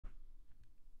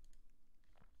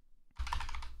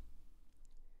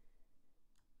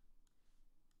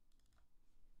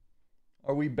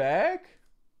Are we back?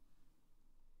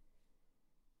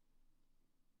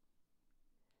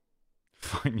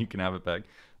 Fine, you can have it back.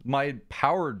 My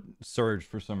power surged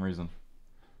for some reason.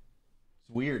 It's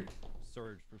weird.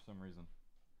 Surged for some reason.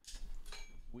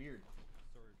 Weird.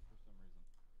 Surged for some reason.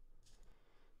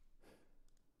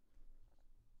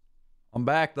 I'm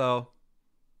back though.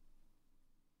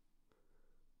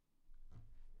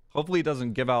 Hopefully it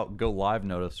doesn't give out go live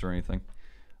notice or anything.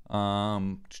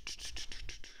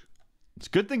 It's a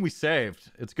good thing we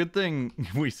saved. It's a good thing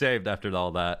we saved after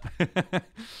all that.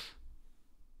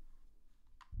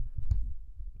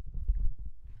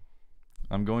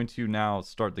 I'm going to now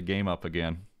start the game up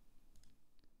again.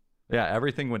 Yeah,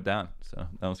 everything went down, so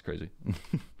that was crazy.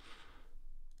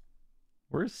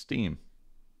 Where's Steam?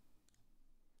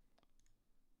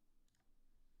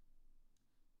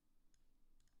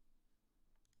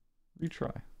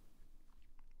 Retry.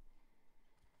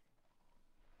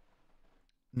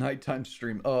 Nighttime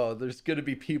stream. Oh, there's gonna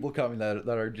be people coming that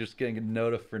are just getting a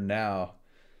nota for now.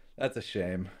 That's a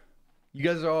shame. You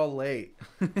guys are all late.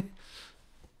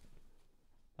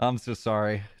 I'm so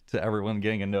sorry to everyone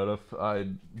getting a nota.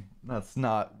 That's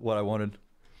not what I wanted.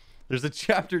 There's a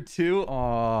chapter 2.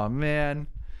 Oh man,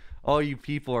 all you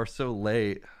people are so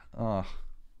late. Oh.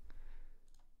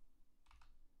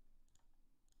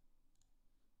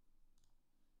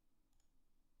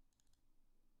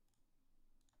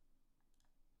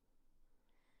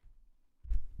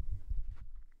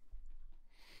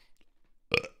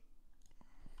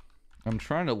 I'm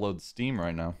trying to load Steam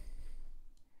right now.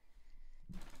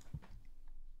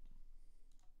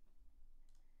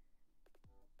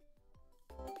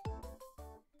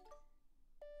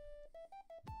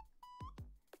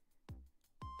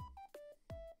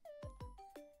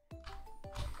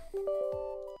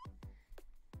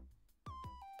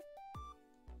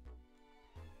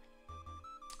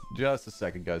 Just a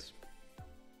second, guys.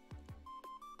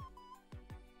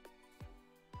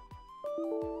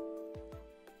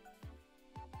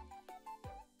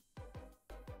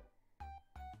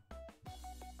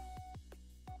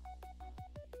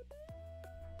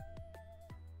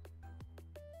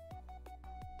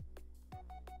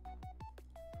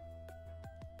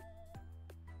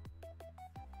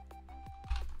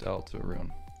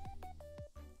 Deltarune.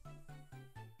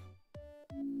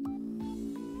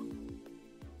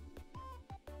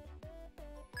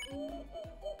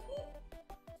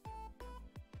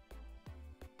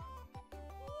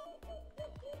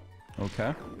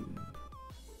 Okay.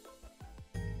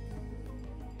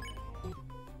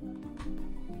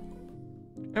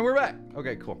 And we're back.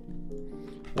 Okay, cool.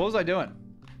 What was I doing?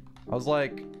 I was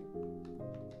like...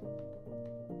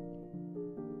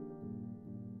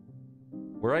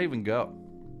 Where'd I even go?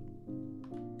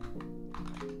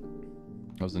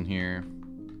 I was in here.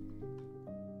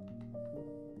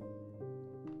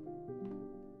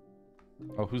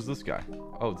 Oh, who's this guy?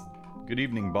 Oh, good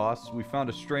evening, boss. We found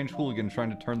a strange hooligan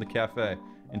trying to turn the cafe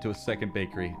into a second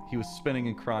bakery. He was spinning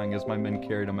and crying as my men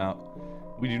carried him out.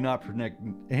 We do not predict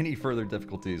any further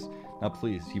difficulties. Now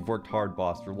please, you've worked hard,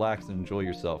 boss. Relax and enjoy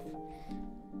yourself.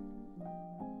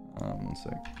 One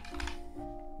sec.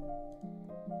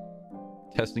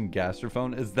 Testing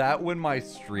gastrophone. Is that when my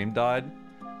stream died?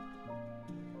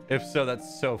 If so,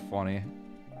 that's so funny.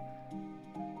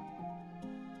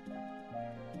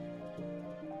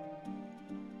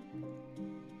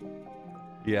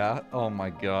 Yeah. Oh my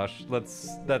gosh. That's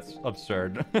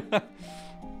absurd.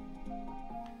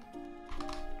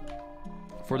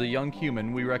 For the young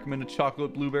human, we recommend a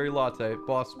chocolate blueberry latte.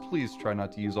 Boss, please try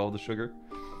not to use all the sugar.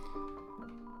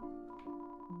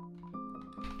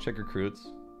 Check recruits.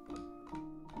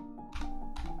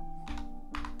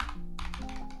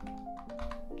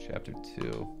 Chapter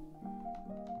 2.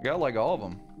 I got like all of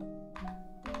them.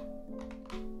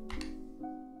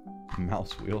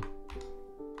 Mouse wheel.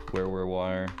 Where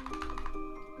wire.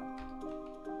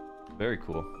 Very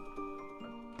cool.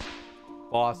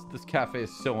 Boss, this cafe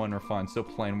is so unrefined, so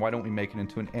plain. Why don't we make it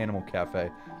into an animal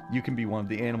cafe? You can be one of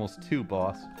the animals too,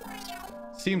 boss.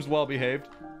 Seems well behaved.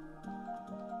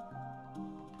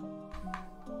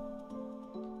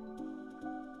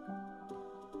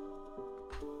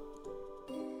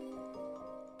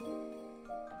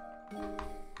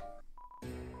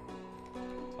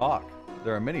 Talk.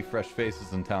 There are many fresh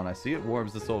faces in town. I see it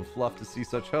warms this old fluff to see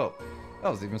such hope. I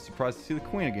was even surprised to see the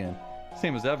queen again.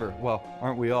 Same as ever. Well,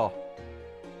 aren't we all?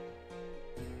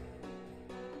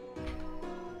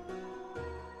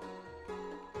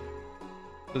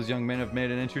 Those young men have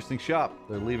made an interesting shop.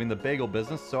 They're leaving the bagel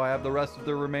business, so I have the rest of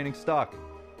their remaining stock.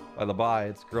 By the by,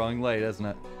 it's growing late, isn't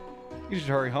it? You should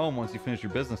hurry home once you finish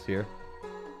your business here.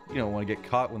 You don't want to get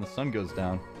caught when the sun goes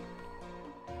down.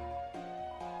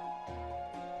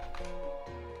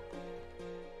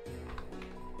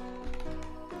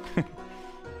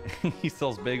 He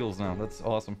sells bagels now. That's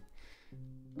awesome.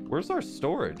 Where's our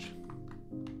storage?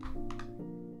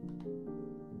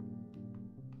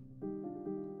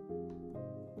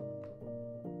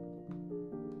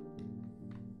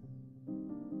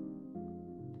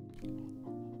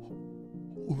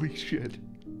 Holy shit.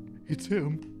 It's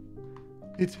him.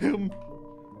 It's him.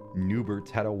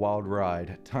 Newbert's had a wild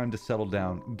ride. Time to settle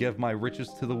down. Give my riches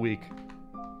to the weak.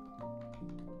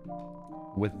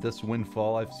 With this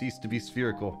windfall, I've ceased to be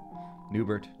spherical.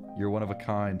 Newbert, you're one of a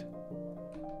kind.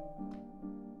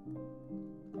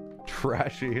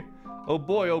 Trashy. Oh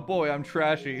boy, I'm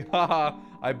trashy. Haha,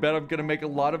 I bet I'm gonna make a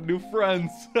lot of new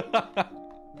friends.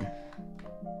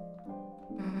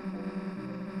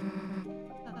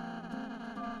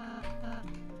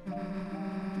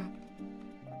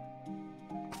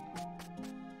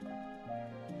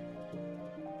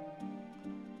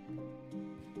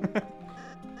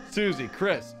 Susie,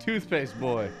 Chris, Toothpaste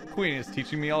Boy. Queen is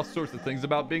teaching me all sorts of things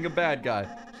about being a bad guy.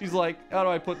 She's like, how do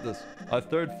I put this? A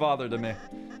third father to me.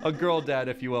 A girl dad,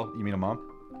 if you will. You mean a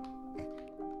mom?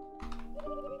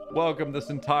 Welcome, this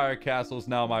entire castle is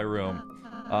now my room.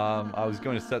 I was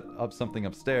going to set up something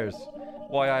upstairs.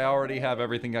 Why, I already have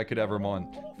everything I could ever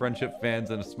want. Friendship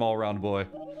fans and a small round boy.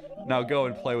 Now go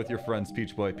and play with your friends,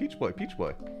 Peach Boy. Peach Boy, Peach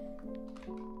Boy.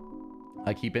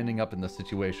 I keep ending up in this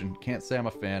situation. Can't say I'm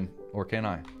a fan, or can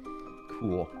I?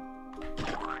 Cool.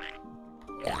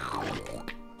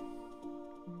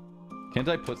 Can't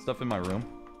I put stuff in my room?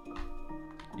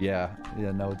 Yeah,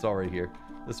 no, it's already here.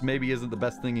 This maybe isn't the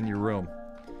best thing in your room.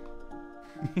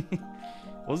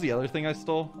 What was the other thing I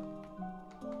stole?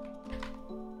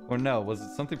 Or no, was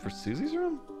it something for Susie's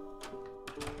room?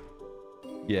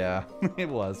 Yeah, it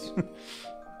was.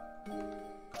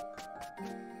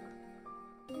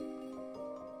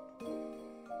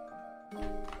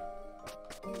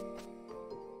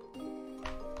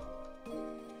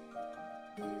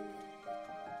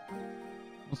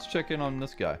 Let's check in on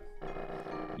this guy.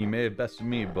 You may have bested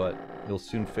me, but you'll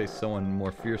soon face someone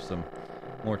more fearsome,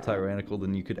 more tyrannical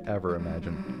than you could ever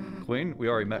imagine. Queen? We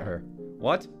already met her.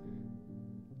 What?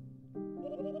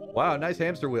 Wow, nice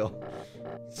hamster wheel.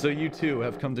 So you too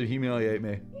have come to humiliate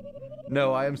me.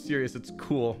 No, I am serious, it's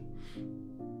cool.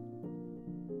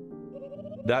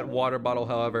 That water bottle,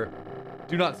 however.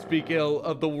 Do not speak ill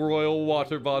of the royal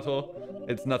water bottle.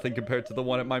 It's nothing compared to the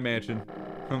one at my mansion.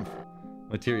 Humph.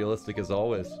 Materialistic as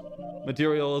always.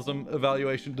 Materialism,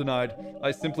 evaluation denied.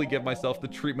 I simply give myself the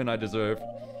treatment I deserve.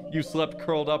 You slept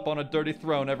curled up on a dirty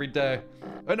throne every day.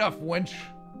 Enough, wench!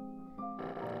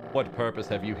 What purpose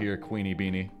have you here, Queenie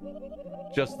Beanie?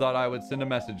 Just thought I would send a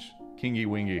message, Kingy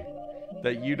Wingy,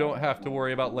 that you don't have to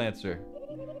worry about Lancer.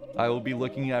 I will be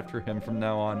looking after him from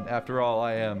now on. After all,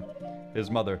 I am his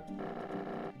mother.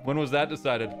 When was that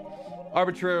decided?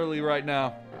 Arbitrarily right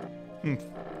now.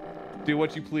 Do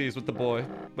what you please with the boy,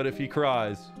 but if he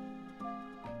cries,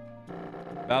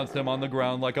 bounce him on the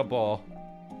ground like a ball.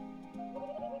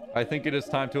 I think it is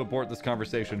time to abort this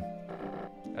conversation.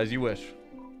 As you wish.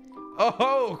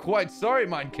 Oh, quite sorry,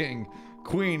 mine king.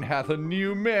 Queen hath a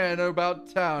new man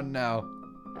about town now.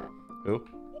 Who?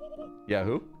 Yeah,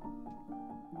 who?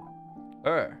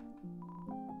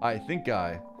 I think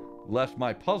I left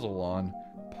my puzzle on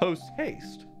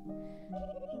post-haste.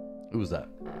 Who was that?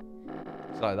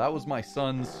 Sorry, that was my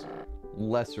son's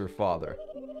lesser father.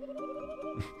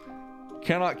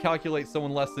 Cannot calculate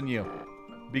someone less than you.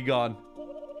 Be gone.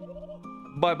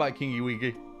 Bye-bye, Kingy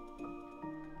Weegy.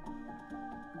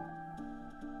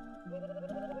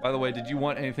 By the way, did you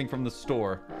want anything from the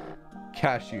store?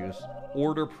 Cashews.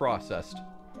 Order processed.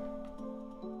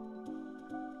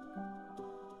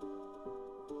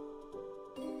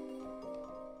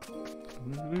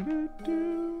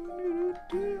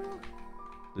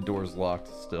 The door's locked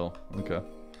still. Okay.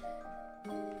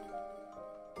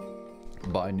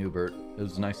 Bye, Newbert. It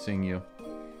was nice seeing you.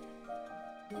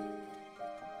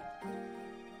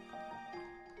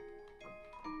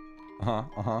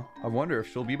 I wonder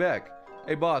if she'll be back.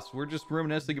 Hey, boss, we're just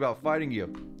reminiscing about fighting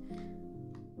you.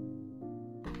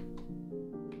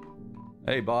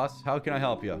 Hey, boss, how can I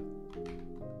help you?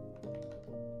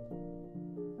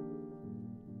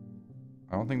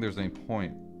 I don't think there's any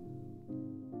point.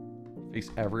 Face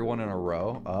everyone in a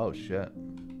row? Oh, shit.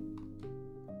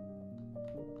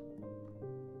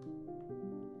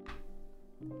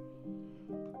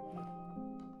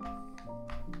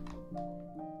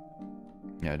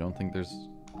 Yeah, I don't think there's...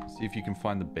 See if you can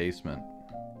find the basement.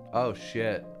 Oh,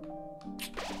 shit.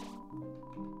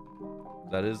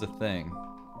 That is a thing.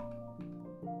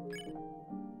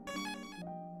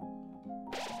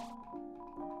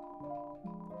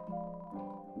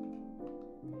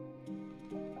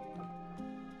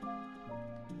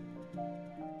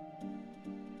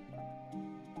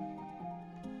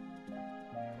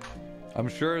 I'm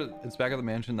sure it's back at the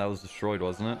mansion that was destroyed,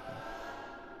 wasn't it?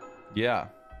 Yeah.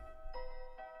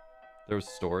 There was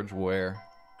storage where?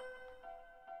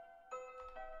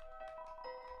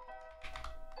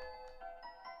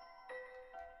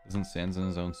 Isn't Sans in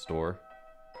his own store?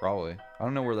 Probably. I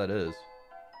don't know where that is.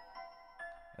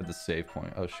 At the save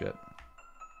point. Oh shit.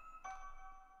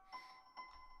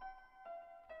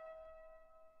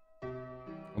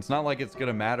 It's not like it's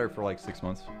gonna matter for like 6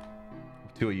 months.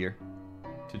 To a year.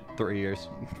 To 3 years.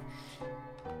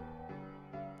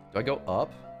 Do I go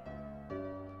up?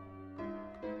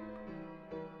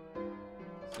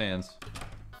 Sans.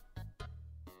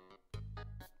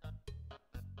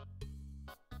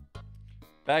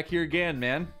 Back here again,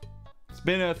 man. It's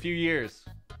been a few years.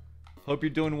 Hope you're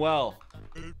doing well.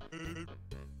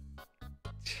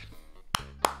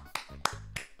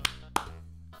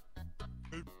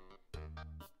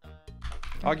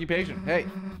 Occupation. Hey,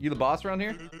 you the boss around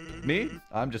here? Me?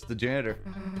 I'm just the janitor.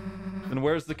 Then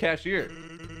where's the cashier?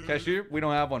 Cashier? We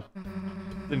don't have one.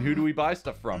 Then who do we buy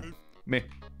stuff from? Me.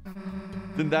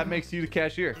 Then that makes you the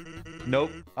cashier.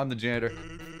 Nope, I'm the janitor.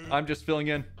 I'm just filling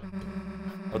in.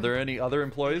 Are there any other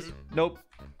employees? Nope.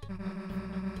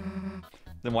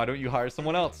 Then why don't you hire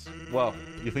someone else? Well,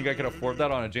 you think I could afford that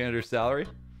on a janitor's salary?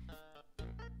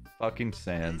 Fucking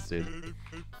Sans, dude.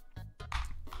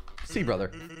 See,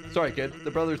 brother. Sorry, kid.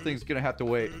 The brother thing's gonna have to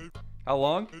wait. How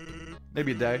long?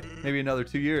 Maybe a day. Maybe another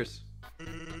 2 years.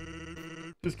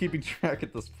 Just keeping track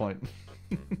at this point.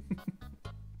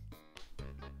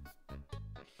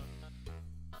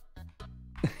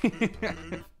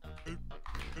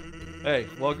 Hey,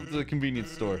 welcome to the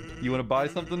convenience store. You want to buy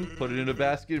something? Put it in a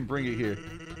basket and bring it here.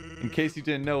 In case you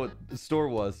didn't know what the store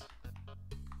was.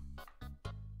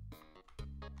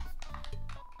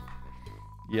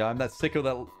 Yeah, I'm that sicko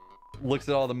that looks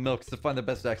at all the milks to find the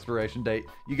best expiration date.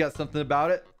 You got something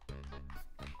about it?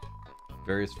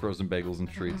 Various frozen bagels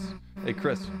and treats. Hey,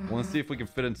 Chris, want to see if we can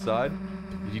fit inside?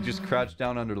 You just crouch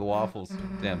down under the waffles.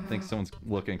 Damn, think someone's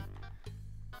looking.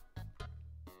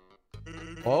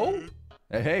 Oh?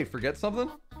 Hey, forget something?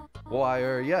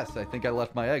 Why, yes, I think I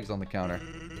left my eggs on the counter.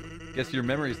 Guess your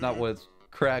memory's not what it's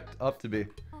cracked up to be.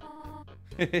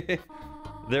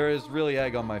 There is really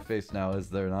egg on my face now, is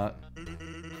there not?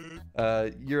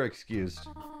 You're excused.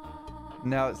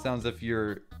 Now it sounds as if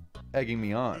you're egging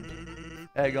me on.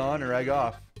 Egg on or egg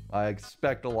off? I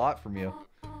expect a lot from you.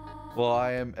 Well,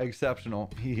 I am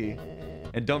exceptional.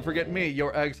 And don't forget me,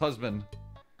 your ex-husband.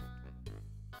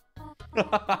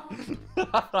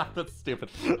 That's stupid.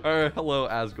 Hello,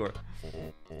 Asgore.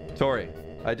 Tori,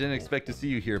 I didn't expect to see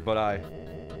you here, but I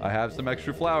have some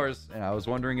extra flowers, and I was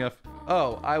wondering if...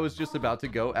 Oh, I was just about to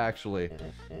go, actually.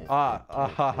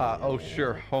 Haha. Oh,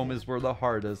 sure, home is where the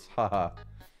heart is. Haha.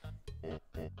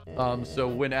 So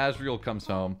when Asriel comes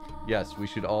home, yes, we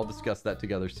should all discuss that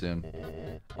together soon.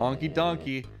 Onky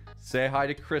donkey, say hi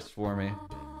to Chris for me.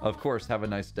 Of course, have a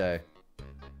nice day.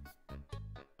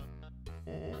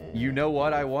 You know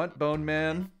what I want, Bone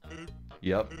Man?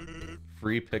 Yep.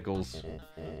 Free pickles.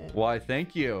 Why,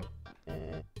 thank you.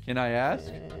 Can I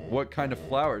ask? What kind of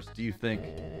flowers do you think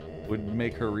would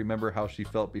make her remember how she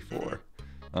felt before?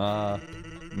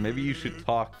 Maybe you should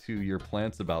talk to your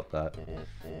plants about that.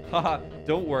 Haha,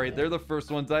 don't worry, they're the first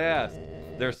ones I asked.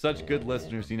 They're such good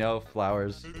listeners, you know,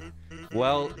 flowers.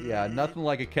 Well, yeah, nothing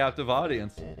like a captive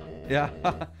audience. Yeah,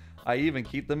 I even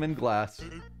keep them in glass.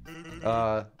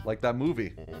 Like that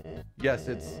movie. Yes,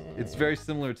 it's very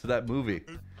similar to that movie.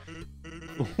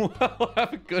 Well,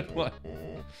 have a good one.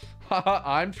 Haha,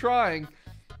 I'm trying.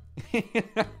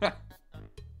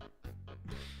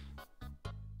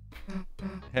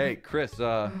 Hey, Chris,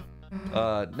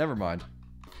 never mind.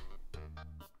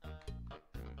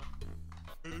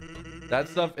 That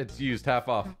stuff, it's used half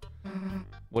off.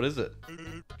 What is it?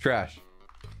 Trash.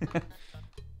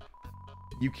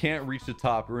 You can't reach the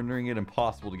top, rendering it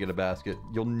impossible to get a basket.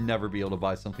 You'll never be able to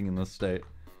buy something in this state.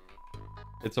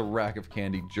 It's a rack of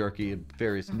candy, jerky, and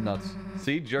various nuts.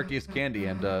 See? Jerky is candy,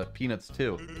 and peanuts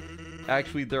too.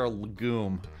 Actually, they're a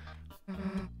legume.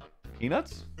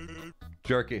 Peanuts?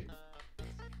 Jerky.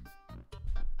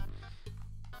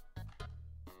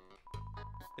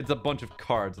 It's a bunch of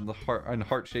cards and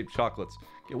heart-shaped chocolates.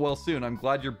 Get well soon. I'm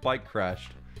glad your bike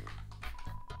crashed.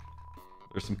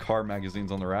 There's some car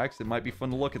magazines on the racks. It might be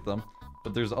fun to look at them,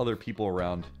 but there's other people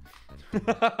around.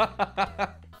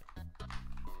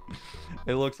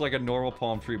 It looks like a normal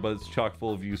palm tree, but it's chock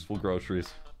full of useful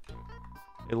groceries.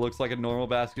 It looks like a normal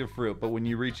basket of fruit, but when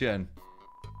you reach in,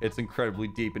 it's incredibly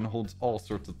deep and holds all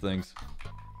sorts of things.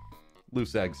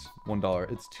 Loose eggs,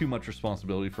 $1. It's too much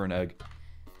responsibility for an egg.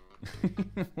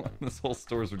 This whole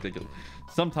store is ridiculous.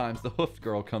 Sometimes the hoofed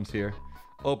girl comes here.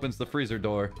 opens the freezer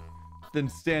door, then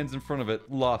stands in front of it,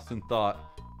 lost in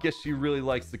thought. Guess she really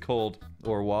likes the cold,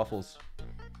 or waffles.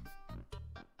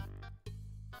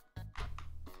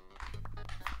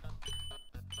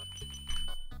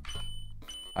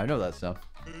 I know that sound.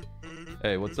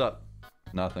 Hey, what's up?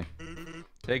 Nothing.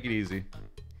 Take it easy.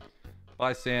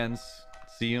 Bye, Sans.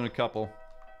 See you in a couple.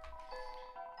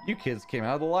 You kids came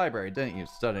out of the library, didn't you?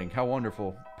 Studying. How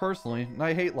wonderful. Personally,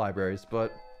 I hate libraries,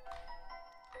 but...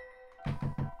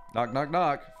 Knock, knock,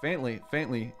 knock. Faintly,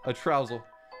 faintly. A trousel.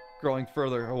 Growing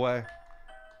further away.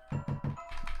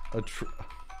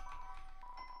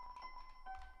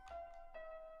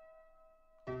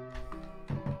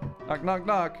 Knock, knock,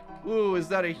 knock. Ooh, is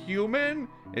that a human?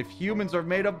 If humans are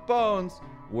made of bones,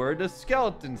 where do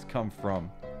skeletons come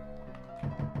from?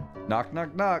 Knock,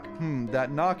 knock, knock.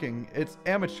 That knocking, it's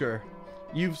amateur.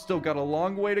 You've still got a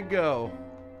long way to go.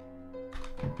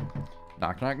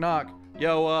 Knock, knock, knock.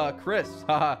 Yo, Chris,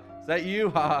 haha, is that you?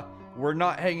 Haha, we're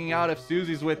not hanging out if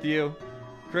Susie's with you.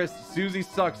 Chris, Susie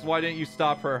sucks, why didn't you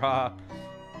stop her? Haha.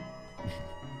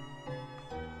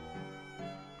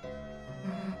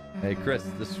 Hey, Chris,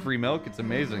 this free milk, it's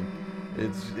amazing.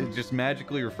 It just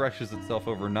magically refreshes itself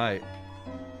overnight.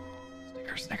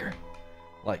 Snicker, snicker.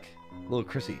 Like, little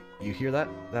Chrissy, you hear that?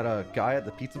 That guy at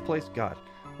the pizza place? God,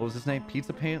 what was his name?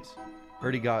 Pizza Pants?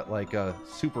 Heard he got like a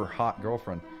super hot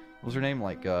girlfriend. What was her name?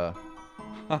 Like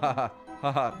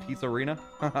haha, Pizza Arena?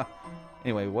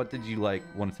 Anyway, what did you like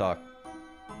want to talk?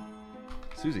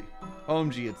 Susie.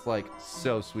 OMG, it's like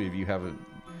so sweet if you haven't.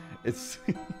 It's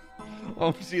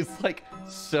OMG, it's like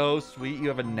so sweet you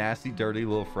have a nasty, dirty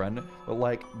little friend. But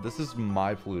like, this is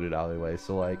my polluted alleyway,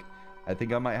 so like, I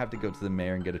think I might have to go to the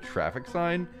mayor and get a traffic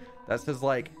sign that says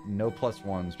like no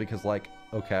 +1s because like,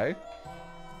 okay,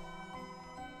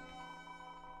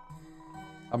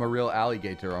 I'm a real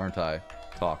alligator, aren't I?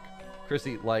 Talk.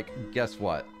 Chrissy, like, guess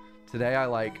what? Today I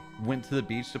like went to the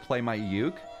beach to play my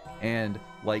uke and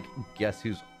like, guess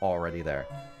who's already there?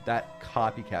 That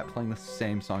copycat playing the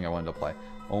same song I wanted to play.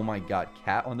 Oh my god,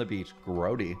 cat on the beach,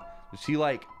 grody. Did she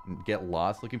like get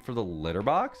lost looking for the litter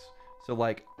box? So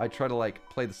like, I try to like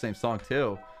play the same song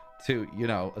too, to, you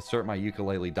know, assert my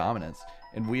ukulele dominance.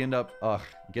 And we end up,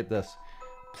 get this,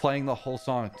 playing the whole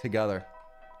song together.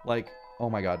 Like, oh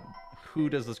my god, who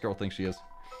does this girl think she is?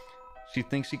 She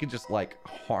thinks she can just like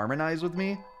harmonize with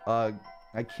me? I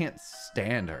can't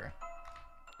stand her.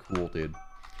 Cool, dude.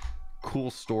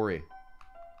 Cool story.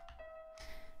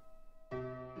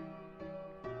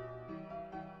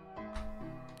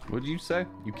 What did you say?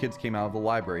 You kids came out of the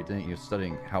library, didn't you?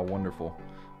 Studying. How wonderful.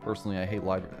 Personally, I hate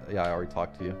library. Yeah, I already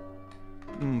talked to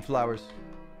you. Flowers.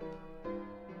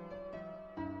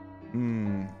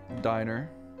 Diner.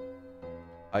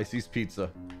 Icy's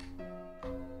Pizza.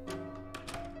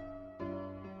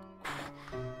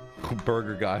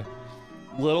 Burger guy.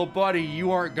 Little buddy,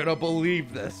 you aren't gonna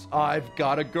believe this. I've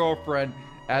got a girlfriend.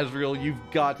 Azriel, you've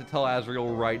got to tell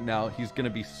Azriel right now. He's gonna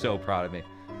be so proud of me.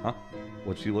 Huh?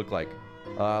 What's she look like?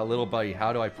 Little buddy,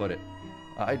 how do I put it?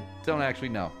 I don't actually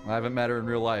know. I haven't met her in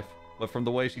real life. But from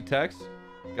the way she texts,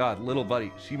 God, little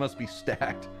buddy, she must be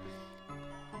stacked.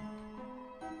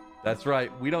 That's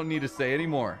right. We don't need to say any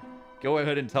more. Go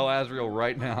ahead and tell Azriel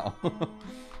right now.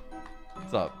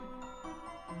 What's up?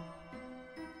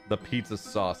 The pizza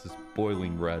sauce is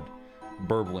boiling red,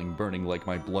 burbling, burning like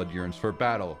my blood yearns for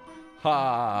battle.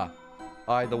 Ha!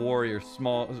 I, the warrior,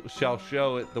 shall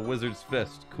show it the wizard's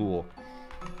fist. Cool.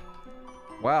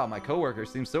 Wow, my coworker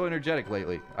seems so energetic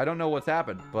lately. I don't know what's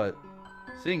happened, but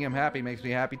seeing him happy makes me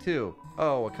happy too.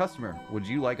 Oh, a customer. Would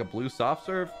you like a blue soft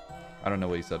serve? I don't know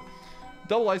what he said.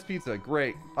 Double ice pizza,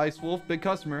 great. Ice Wolf, big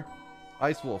customer.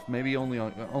 Ice Wolf, maybe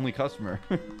only customer.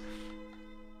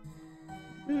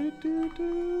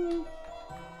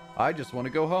 I just want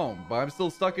to go home, but I'm still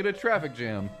stuck in a traffic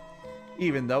jam.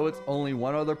 Even though it's only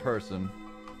one other person.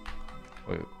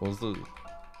 Wait, what was the...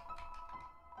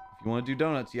 If you want to do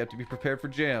donuts, you have to be prepared for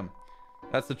jam.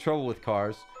 That's the trouble with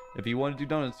cars. If you want to do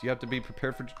donuts, you have to be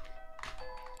prepared for...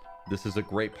 This is a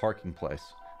great parking place.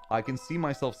 I can see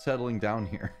myself settling down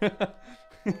here.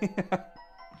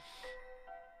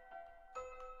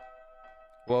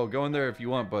 Well, go in there if you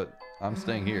want, but I'm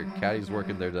staying here. Caddy's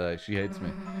working there today. She hates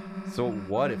me. So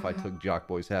what if I took Jock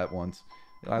Boy's hat once?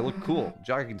 I look cool.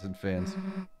 Jockington fans.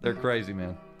 They're crazy,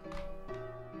 man.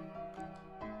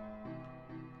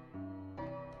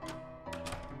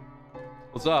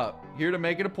 What's up? Here to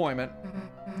make an appointment.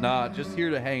 Nah, just here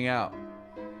to hang out.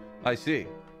 I see.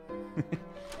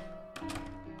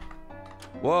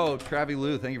 Whoa, Travie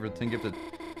Lou, thank you for the 10 gifted.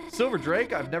 Silver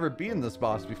Drake, I've never beaten this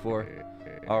boss before.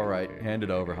 Alright, hand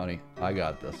it over, honey. I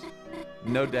got this.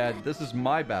 No, Dad, this is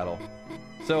my battle.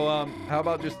 So, how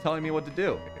about just telling me what to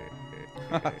do?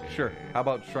 Sure, how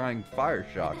about trying Fire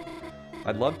Shock?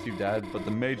 I'd love to, Dad, but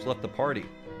the mage left the party.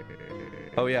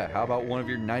 Oh yeah, how about one of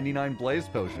your 99 blaze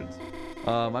potions?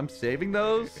 I'm saving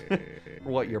those? For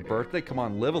what, your birthday? Come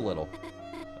on, live a little.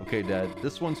 Okay, Dad,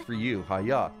 this one's for you.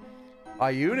 Hiya.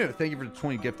 Ayunu, thank you for the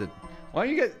 20 gifted. Why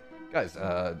don't you get... Guys,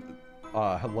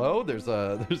 hello? There's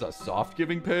a soft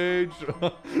giving page.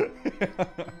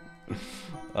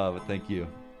 But thank you.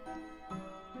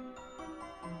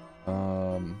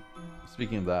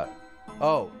 Speaking of that.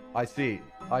 Oh, I see.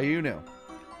 Ayunu.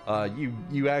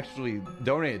 You actually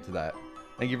donated to that.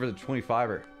 Thank you for the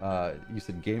 25er. You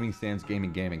said gaming stands,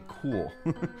 gaming. Cool.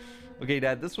 Okay,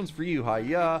 Dad, this one's for you.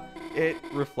 Hiya. It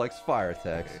reflects fire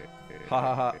attacks. Ha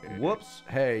ha ha. Whoops.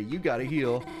 Hey, you gotta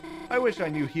heal. I wish I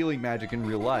knew healing magic in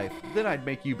real life. Then I'd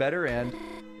make you better and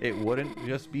it wouldn't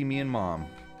just be me and Mom.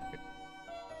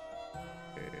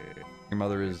 Your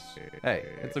mother is... Hey,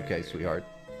 it's okay, sweetheart.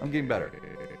 I'm getting better.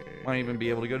 Might even be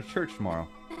able to go to church tomorrow.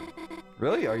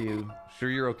 Really? Are you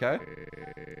sure you're okay?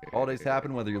 Holidays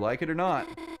happen whether you like it or not.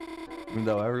 Even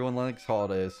though everyone likes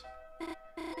holidays.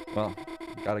 Well,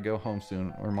 gotta go home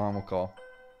soon or Mom will call.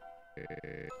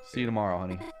 See you tomorrow,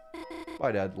 honey.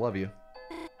 Bye, Dad. Love you.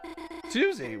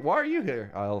 Susie, why are you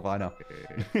here? I know.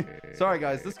 Sorry,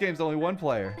 guys. This game's only one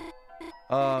player.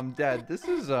 Dad, this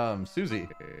is, Susie.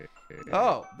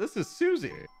 Oh, this is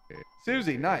Susie.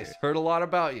 Susie, nice. Heard a lot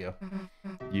about you.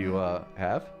 You,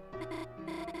 have?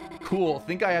 Cool.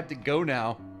 Think I have to go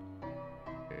now.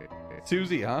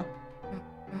 Susie, huh?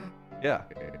 Yeah.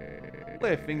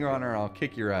 Lay a finger on her and I'll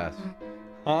kick your ass.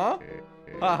 Huh?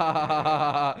 Ha ha ha ha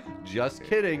ha. Just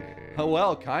kidding. Oh,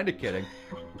 well, kinda kidding.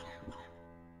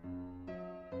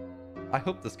 I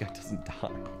hope this guy doesn't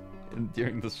die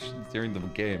during the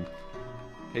game.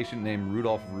 Patient named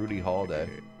Rudolph Rudy Holiday.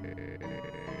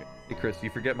 Hey Chris, you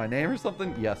forget my name or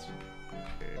something? Yes.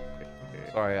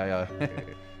 Sorry, I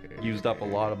used up a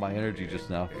lot of my energy just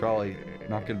now. Probably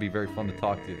not going to be very fun to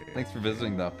talk to. Thanks for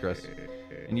visiting though, Chris.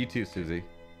 And you too, Susie.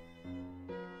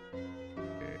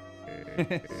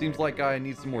 Seems like I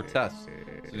need some more tests,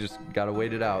 so just gotta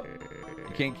wait it out.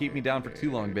 You can't keep me down for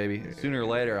too long, baby. Sooner or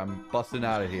later, I'm busting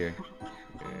out of here.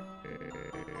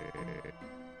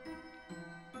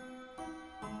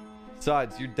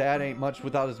 Besides, your dad ain't much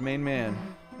without his main man.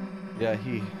 Yeah,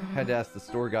 he had to ask the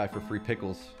store guy for free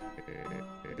pickles.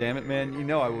 Damn it, man! You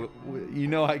know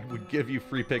I would give you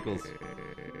free pickles.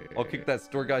 I'll kick that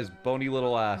store guy's bony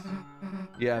little ass.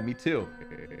 Yeah, me too.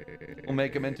 We'll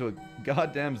make him into a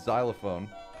goddamn xylophone.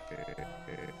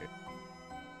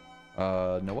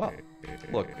 Noelle.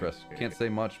 Look, Chris, can't say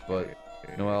much, but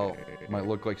Noelle might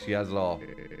look like she has it all.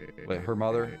 But her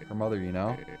mother, you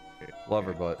know? Love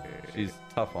her, but she's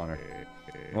tough on her.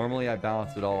 Normally I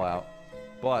balance it all out,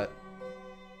 but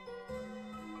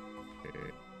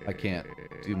I can't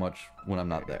do much when I'm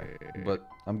not there. But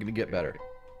I'm gonna get better.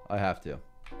 I have to.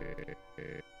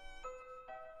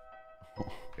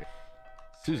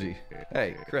 Susie.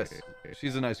 Hey, Chris.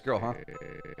 She's a nice girl, huh?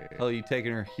 Hell are you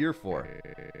taking her here for?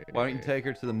 Why don't you take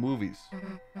her to the movies?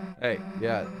 Hey,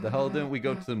 yeah, the hell didn't we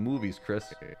go to the movies,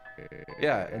 Chris?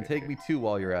 Yeah, and take me too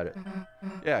while you're at it.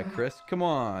 Yeah, Chris, come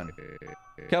on.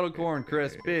 Kettle corn,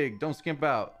 Chris, big, don't skimp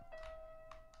out.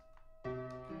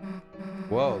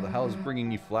 Whoa, the hell is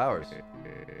bringing you flowers?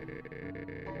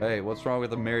 Hey, what's wrong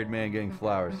with a married man getting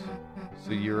flowers?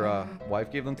 So your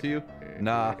wife gave them to you?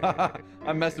 Nah,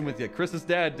 I'm messing with you. Chris's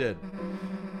dad did.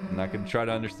 I'm not gonna try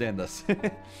to understand this.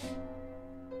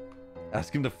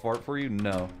 Ask him to fart for you?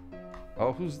 No.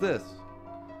 Oh, who's this?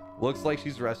 Looks like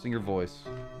she's resting her voice.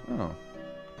 Oh.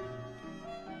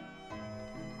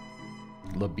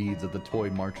 The beads of the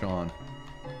toy march on.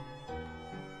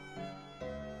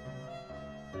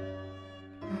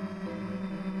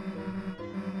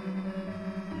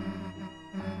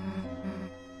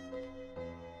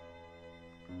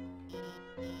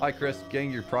 Hi, Chris.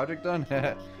 Getting your project done?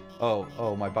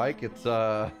 oh, my bike? It's,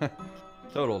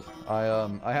 totaled. I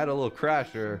had a little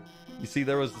crash, or... You see,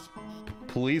 there was this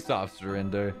police officer,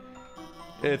 and,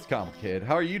 it's complicated.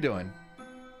 How are you doing?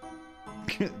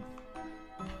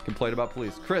 Complain about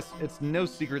police. Chris, it's no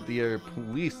secret the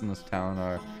police in this town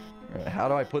are... How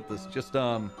do I put this? Just,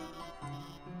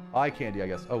 eye candy, I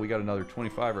guess. Oh, we got another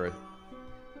 25er.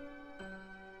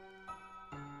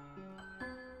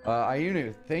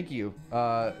 Ayunu, thank you.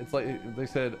 It's like, they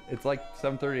said, it's like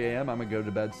 7:30 a.m. I'm gonna go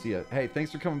to bed. See ya. Hey,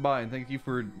 thanks for coming by, and thank you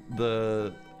for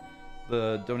the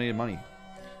donated money.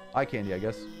 Eye candy, I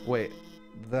guess. Wait,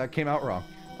 that came out wrong.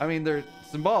 I mean, they're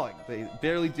symbolic. They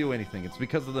barely do anything. It's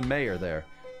because of the mayor there.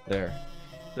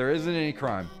 There isn't any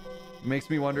crime. It makes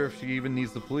me wonder if she even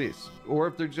needs the police. Or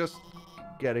if they're just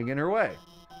getting in her way.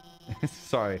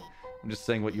 Sorry, I'm just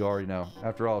saying what you already know.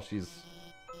 After all, she's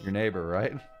your neighbor,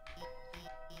 right?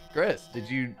 Chris, did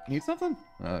you need something?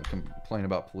 Complain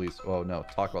about police. Oh no,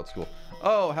 talk about school.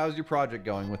 Oh, how's your project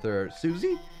going with her?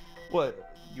 Susie?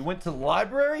 What, you went to the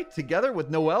library together with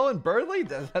Noelle and Burley?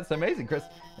 That's amazing, Chris.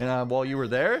 And while you were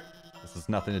there, this has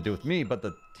nothing to do with me, but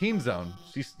the Teen Zone,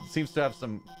 she seems to have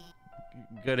some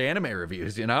good anime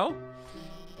reviews, you know?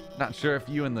 Not sure if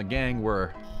you and the gang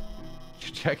were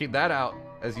checking that out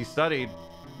as you studied.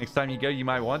 Next time you go, you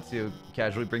might want to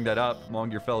casually bring that up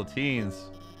among your fellow teens.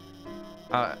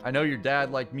 I know your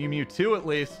dad liked Mew Mew too, at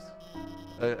least.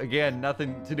 Again,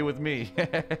 nothing to do with me.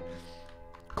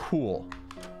 Cool.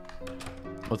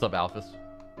 What's up, Alphys?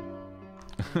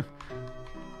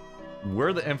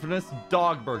 We're the infamous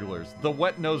dog burglars, the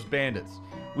wet-nosed bandits.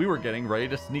 We were getting ready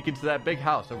to sneak into that big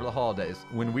house over the holidays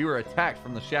when we were attacked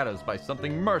from the shadows by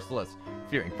something merciless.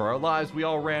 Fearing for our lives, we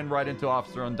all ran right into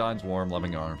Officer Undyne's warm,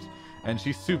 loving arms. And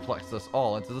she suplexed us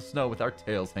all into the snow with our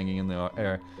tails hanging in the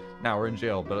air. Now we're in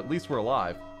jail, but at least we're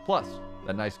alive. Plus,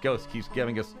 that nice ghost keeps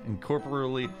giving us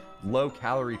incorporeally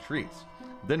low-calorie treats.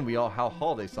 Then we all howl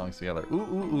holiday songs together. Ooh,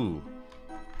 ooh, ooh.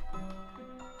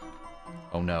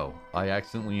 Oh no, I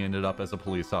accidentally ended up as a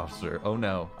police officer. Oh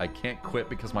no, I can't quit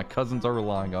because my cousins are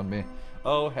relying on me.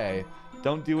 Oh hey,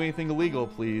 don't do anything illegal,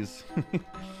 please.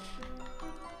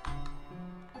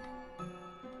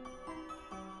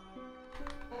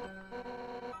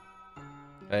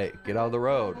 Hey, get out of the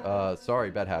road.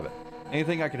 Sorry, bad habit.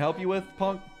 Anything I can help you with,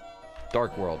 punk?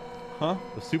 Dark world. Huh?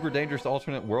 A super dangerous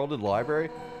alternate world in the library?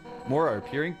 More are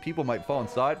appearing? People might fall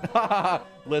inside?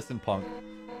 Listen, punk.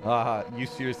 You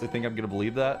seriously think I'm gonna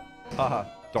believe that? Haha.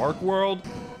 Dark world?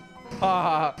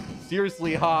 Haha.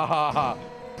 Seriously, ha ha ha.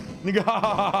 Nigga, ha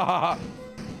ha ha ha.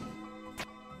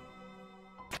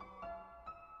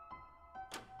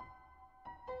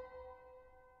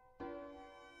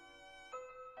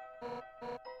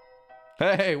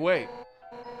 Hey, wait.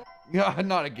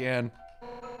 Not again.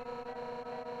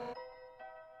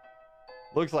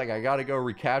 Looks like I gotta go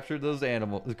recapture those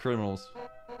criminals.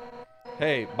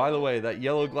 Hey, by the way, that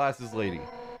yellow glasses lady,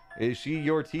 is she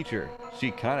your teacher? She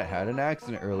kind of had an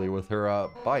accident earlier with her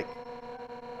bike.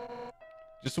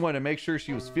 Just wanted to make sure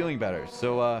she was feeling better,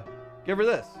 so give her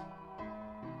this.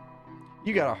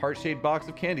 You got a heart-shaped box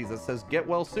of candies that says get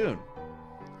well soon.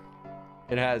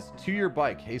 It has to your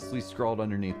bike hastily scrawled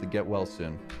underneath the get well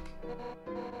soon.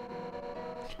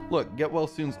 Look, get well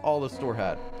soon's all the store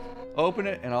had. Open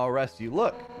it and I'll arrest you.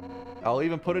 Look, I'll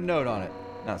even put a note on it.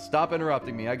 Now stop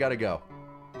interrupting me, I gotta go.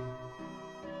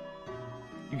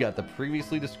 You got the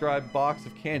previously described box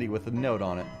of candy with a note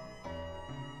on it.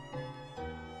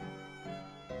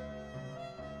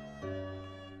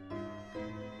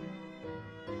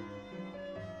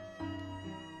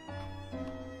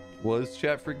 What is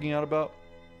chat freaking out about?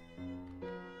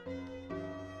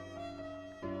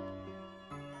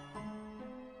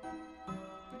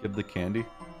 Give the candy?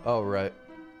 Oh, right.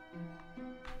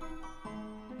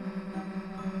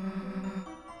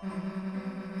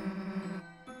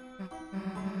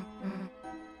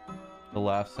 The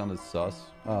laugh sounded sus.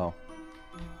 Oh.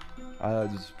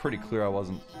 It's pretty clear I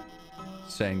wasn't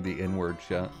saying the N-word,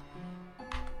 chat.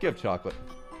 Give chocolate.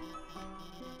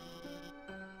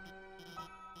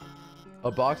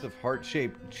 A box of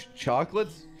heart-shaped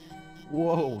chocolates?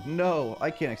 Whoa, no, I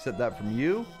can't accept that from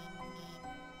you.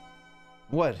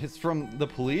 What, it's from the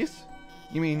police?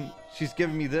 You mean she's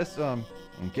giving me this,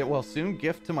 get well soon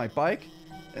gift to my bike?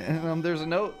 And there's a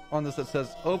note on this that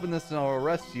says, open this and I'll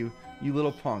arrest you, you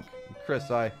little punk. Chris,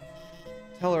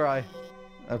 tell her I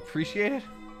appreciate it.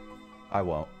 I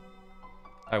won't.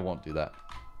 I won't do that.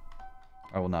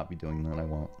 I will not be doing that, I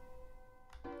won't.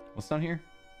 What's down here?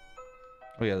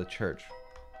 Oh yeah, the church.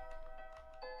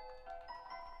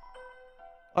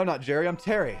 I'm not Jerry, I'm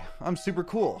Terry. I'm super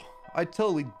cool. I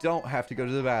totally don't have to go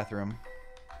to the bathroom.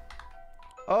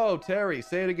 Oh, Terry,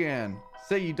 say it again.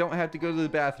 Say you don't have to go to the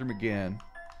bathroom again.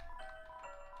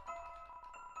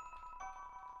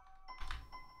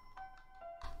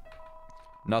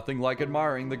 Nothing like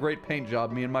admiring the great paint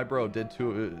job me and my bro did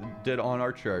on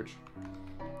our church.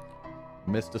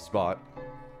 Missed a spot.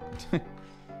 What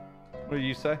did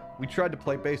you say? We tried to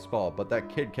play baseball, but that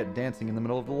kid kept dancing in the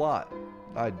middle of the lot.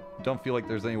 I don't feel like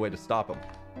there's any way to stop him.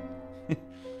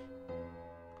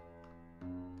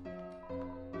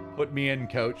 Put me in,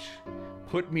 coach.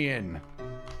 Put me in.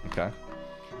 Okay.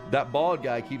 That bald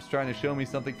guy keeps trying to show me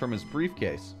something from his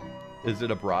briefcase. Is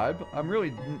it a bribe? I'm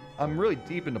really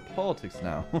deep into politics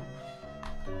now.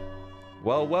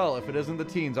 Well, if it isn't the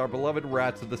teens, our beloved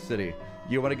rats of the city.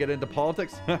 You want to get into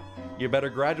politics? You better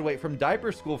graduate from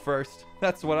diaper school first.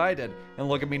 That's what I did. And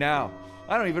look at me now.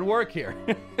 I don't even work here.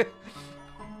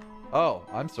 Oh,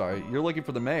 I'm sorry. You're looking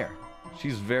for the mayor.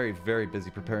 She's very, very busy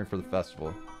preparing for the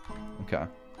festival. Okay.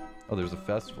 Oh, there's a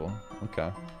festival.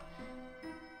 Okay.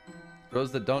 For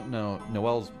those that don't know,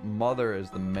 Noelle's mother is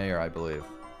the mayor, I believe.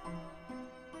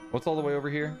 What's all the way over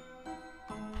here?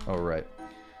 Oh, right.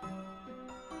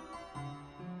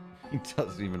 He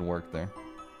doesn't even work there.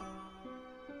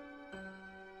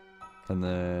 And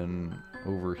then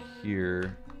over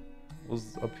here...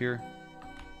 was up here?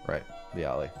 Right, the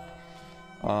alley.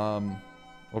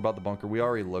 What about the bunker? We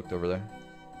already looked over there.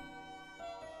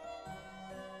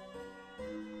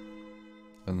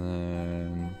 And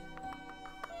then...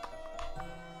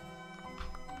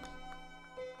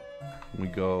 we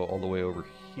go all the way over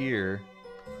here.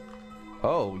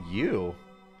 Oh, you.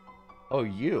 Oh,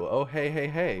 you. Oh,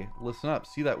 hey. Listen up.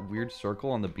 See that weird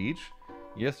circle on the beach?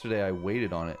 Yesterday I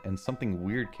waited on it and something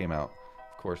weird came out.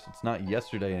 Of course, it's not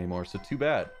yesterday anymore, so too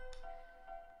bad.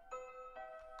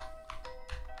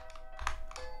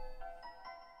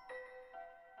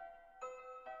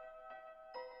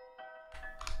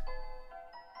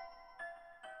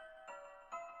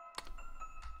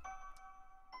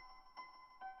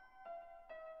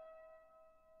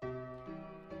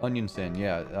 Onion sand,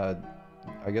 yeah.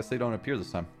 I guess they don't appear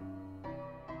this time.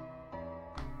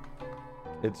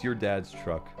 It's your dad's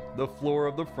truck. The floor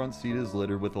of the front seat is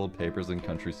littered with old papers and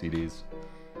country CDs.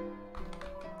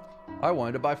 I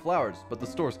wanted to buy flowers, but the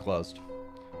store's closed.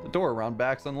 The door around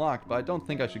back's unlocked, but I don't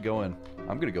think I should go in.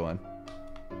 I'm gonna go in.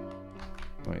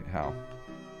 Wait, how?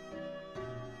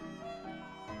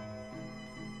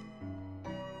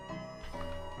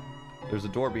 There's a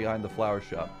door behind the flower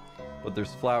shop. But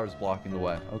there's flowers blocking the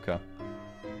way. Okay.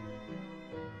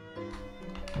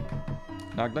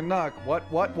 Knock, knock, knock.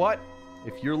 What?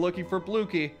 If you're looking for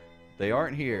Blukey, they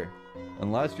aren't here.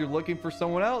 Unless you're looking for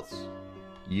someone else.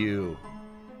 You.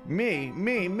 Me?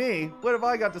 What have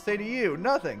I got to say to you?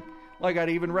 Nothing. Like I'd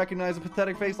even recognize a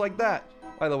pathetic face like that.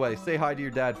 By the way, say hi to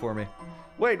your dad for me.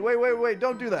 Wait.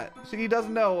 Don't do that. See, he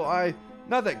doesn't know.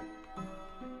 Nothing.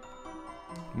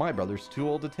 My brother's too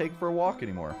old to take for a walk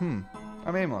anymore.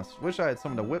 I'm aimless. Wish I had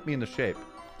someone to whip me into shape.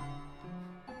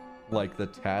 Like the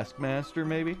Taskmaster,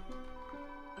 maybe?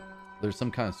 There's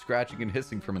some kind of scratching and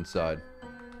hissing from inside.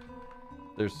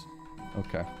 There's...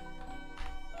 okay.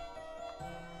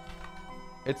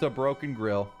 It's a broken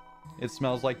grill. It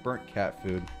smells like burnt cat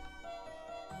food.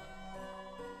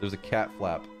 There's a cat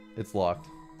flap. It's locked.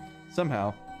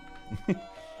 Somehow.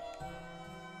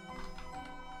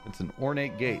 It's an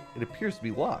ornate gate. It appears to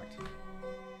be locked.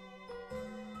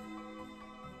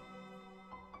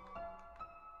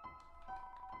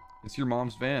 It's your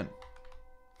mom's van.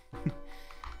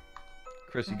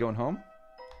 Chris, you going home?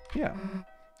 Yeah.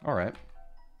 Alright.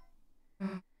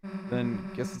 Then,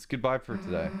 guess it's goodbye for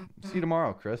today. See you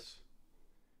tomorrow, Chris.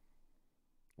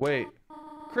 Wait.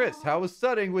 Chris, how was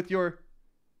studying with your...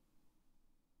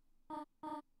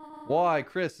 Why,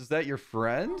 Chris, is that your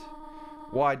friend?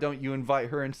 Why don't you invite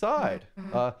her inside?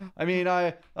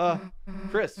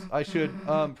 Chris, I should,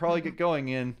 probably get going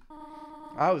in.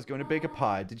 I was going to bake a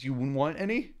pie. Did you want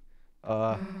any?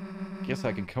 Guess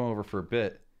I can come over for a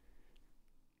bit.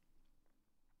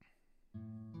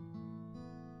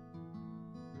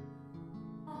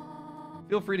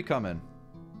 Feel free to come in.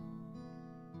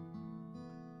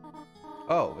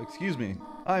 Oh, excuse me.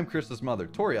 I'm Chris's mother,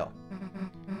 Toriel.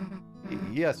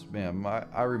 Yes, ma'am.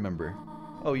 I remember.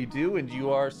 Oh, you do? And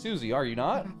you are Susie, are you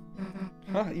not?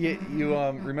 Huh? You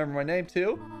remember my name,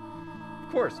 too?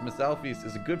 Of course, Miss Alphys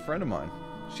is a good friend of mine.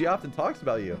 She often talks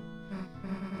about you.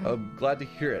 I'm glad to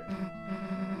hear it.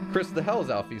 Chris, the hell is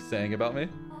Alphys saying about me?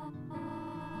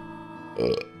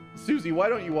 Susie, why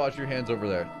don't you wash your hands over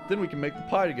there? Then we can make the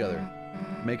pie together.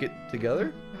 Make it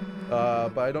together?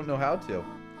 But I don't know how to.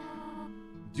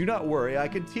 Do not worry, I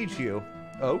can teach you.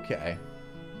 Okay.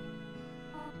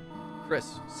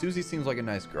 Chris, Susie seems like a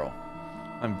nice girl.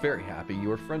 I'm very happy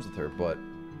you are friends with her, but...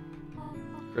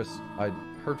 Chris, I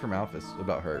heard from Alphys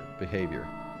about her behavior.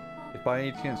 If by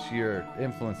any chance she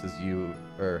influences you,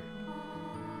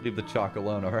 leave the chalk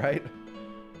alone, alright?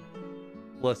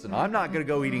 Listen, I'm not gonna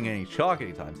go eating any chalk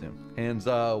anytime soon. Hands,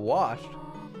 washed.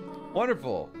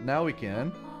 Wonderful, now we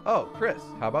can. Oh, Chris,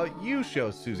 how about you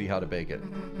show Susie how to bake it?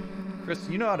 Chris,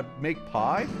 you know how to make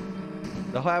pie?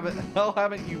 The hell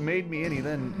haven't you made me any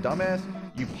then, dumbass?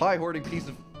 You pie-hoarding piece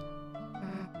of...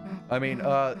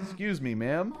 excuse me,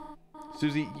 ma'am.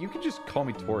 Susie, you can just call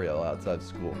me Toriel outside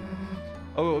school.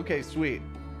 Oh, okay, sweet.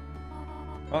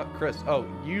 Chris,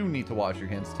 you need to wash your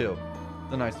hands too.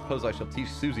 Then I suppose I shall teach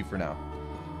Susie for now.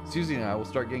 Susie and I will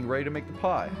start getting ready to make the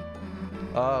pie.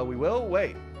 We will?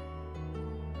 Wait.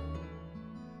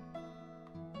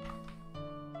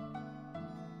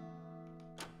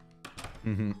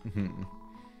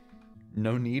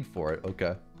 No need for it.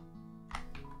 Okay.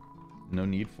 No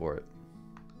need for it.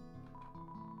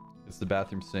 It's the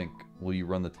bathroom sink. Will you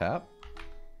run the tap?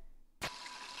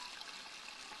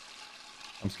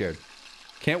 I'm scared.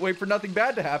 Can't wait for nothing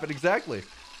bad to happen. Exactly.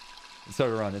 It's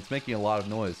hard to run. It's making a lot of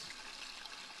noise.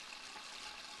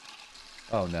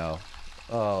 Oh no.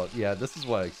 Oh yeah, this is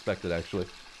what I expected actually.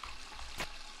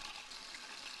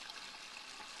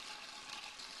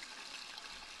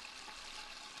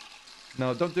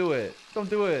 No, don't do it. Don't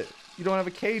do it. You don't have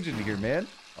a cage in here, man.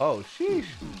 Oh, sheesh.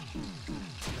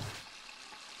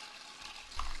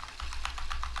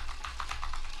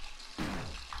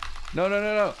 No, no,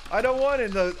 no, no. I don't want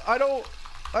it. I don't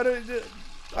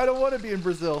want to be in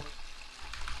Brazil.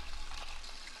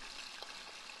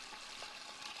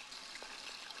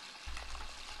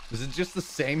 Is it just the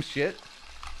same shit?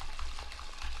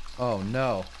 Oh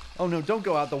no. Oh no, don't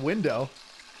go out the window.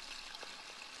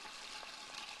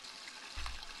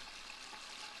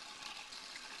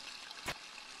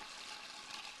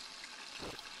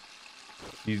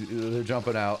 They're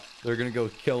jumping out. They're gonna go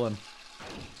kill him.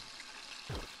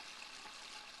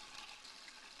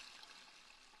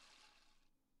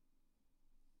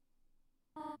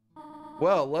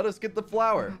 Well, let us get the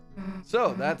flour.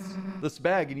 So, that's this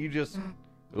bag and you just...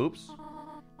 Oops.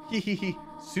 Hehehe.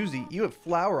 Susie, you have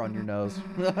flour on your nose.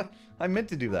 I meant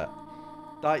to do that.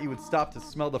 Thought you would stop to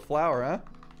smell the flour, huh?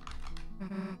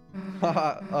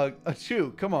 Haha,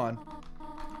 achoo, come on.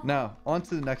 Now, on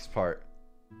to the next part.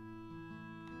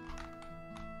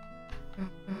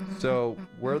 So,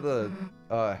 where the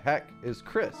heck is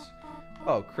Chris?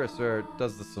 Oh, Chris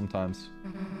does this sometimes.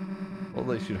 Well,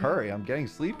 they should hurry. I'm getting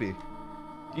sleepy.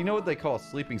 Do you know what they call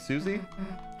Sleeping Susie?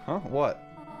 Huh? What?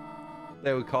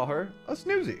 They would call her a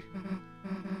snoozy.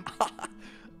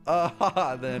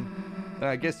 Then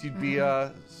I guess you'd be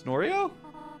Snorio?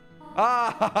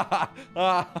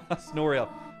 Snorio.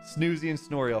 Snoozy and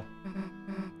Snorio.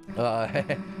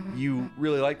 You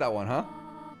really like that one, huh?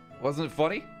 Wasn't it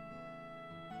funny?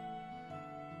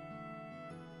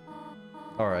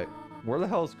 Alright. Where the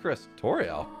hell is Chris?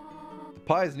 Toriel? The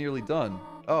pie is nearly done.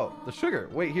 Oh, the sugar.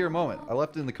 Wait here a moment. I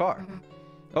left it in the car.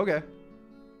 Okay.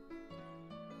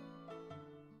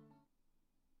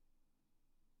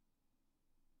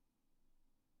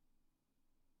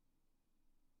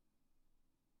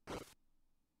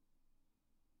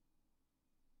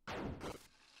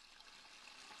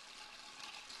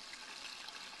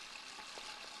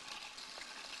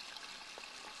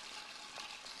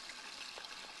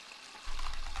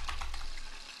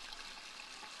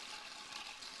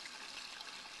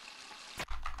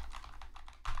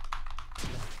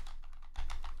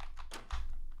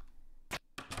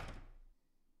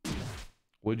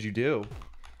 What'd you do?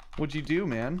 What'd you do,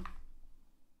 man?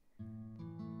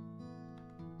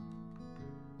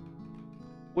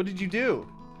 What did you do?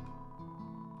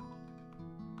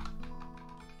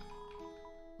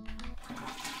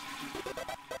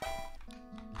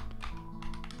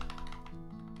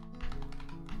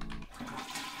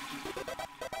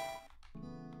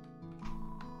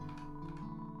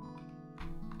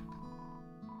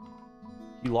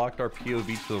 He locked our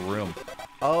POV to the room.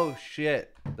 Oh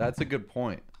shit, that's a good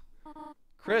point.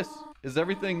 Chris, is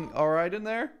everything alright in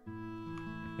there?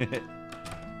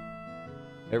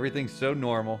 Everything's so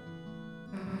normal.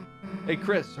 Hey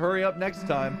Chris, hurry up next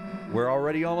time. We're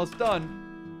already almost done.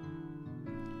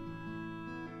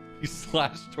 He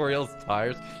slashed Toriel's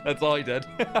tires. That's all he did.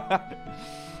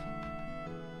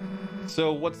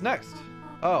 So what's next?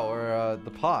 Oh, or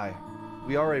the pie.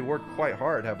 We already worked quite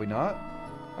hard, have we not?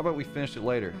 How about we finish it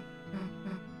later?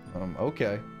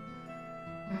 Okay.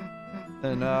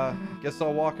 Then, guess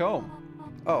I'll walk home.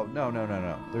 Oh, no.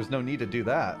 There's no need to do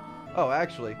that. Oh,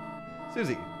 actually,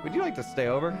 Susie, would you like to stay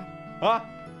over? Huh?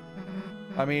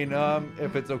 I mean,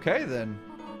 if it's okay, then...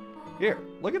 Here,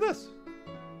 look at this.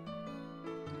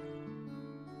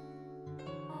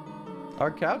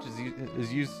 Our couch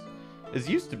is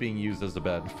used to being used as a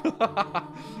bed.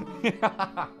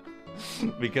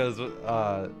 Because,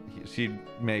 she'd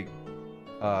make,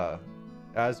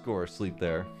 Asgore sleep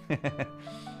there.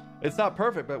 It's not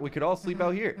perfect, but we could all sleep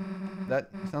out here. That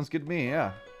sounds good to me,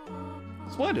 yeah.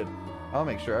 Splendid. I'll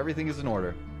make sure everything is in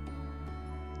order.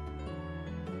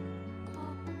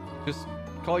 Just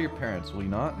call your parents, will you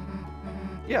not?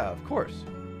 Yeah, of course.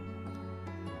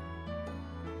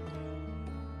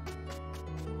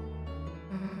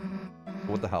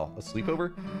 What the hell? A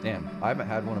sleepover? Damn, I haven't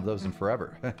had one of those in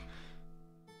forever.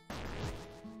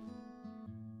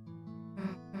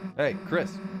 Hey,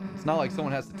 Chris, it's not like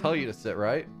someone has to tell you to sit,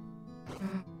 right?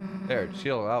 There,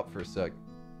 chill out for a sec.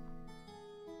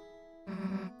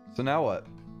 So now what?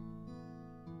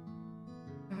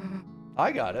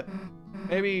 I got it.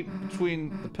 Maybe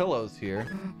between the pillows here.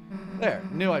 There,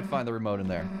 knew I'd find the remote in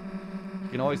there. You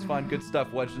can always find good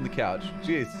stuff wedged in the couch.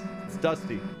 Jeez, it's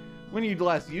dusty. When did you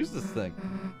last use this thing?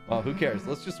 Well, who cares?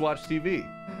 Let's just watch TV.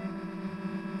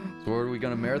 So what are we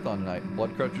gonna marathon tonight?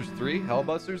 Blood Crushers 3?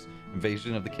 Hellbusters?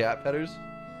 Invasion of the Cat Pedders?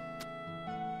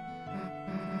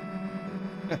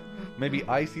 Maybe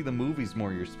Icy the movie's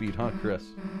more your speed, huh, Chris?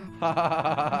 Ha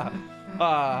ha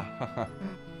ha ha.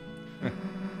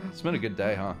 It's been a good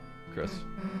day, huh, Chris?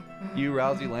 You,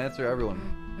 Rousey, Lancer, everyone.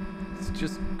 It's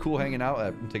just cool hanging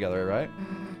out together, right?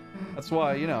 That's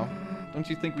why, you know, don't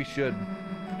you think we should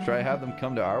try to have them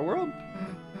come to our world?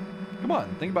 Come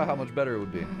on, think about how much better it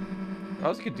would be.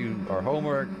 Rousey could do our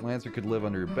homework, Lancer could live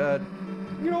under your bed.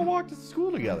 We could all walk to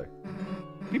school together.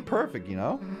 It'd be perfect, you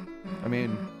know? I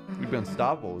mean, we'd be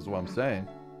unstoppable is what I'm saying.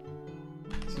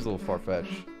 This is a little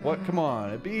far-fetched. What? Come on,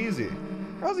 it'd be easy.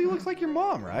 Rousey looks like your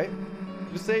mom, right?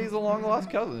 Just say he's a long-lost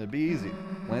cousin, it'd be easy.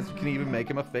 Lancer can even make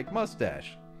him a fake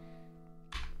mustache.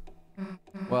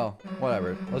 Well,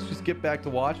 whatever. Let's just get back to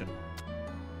watching.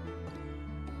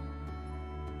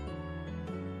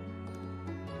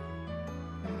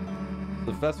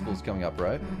 The festival's coming up,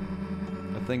 right?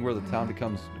 A thing where the town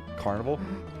becomes carnival?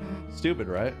 Stupid,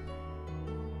 right?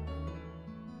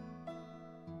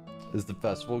 Is the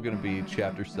festival going to be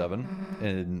Chapter 7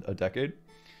 in a decade?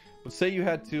 But say you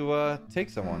had to take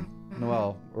someone.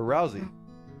 Noelle or Rousey.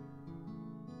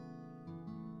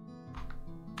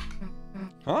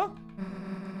 Huh?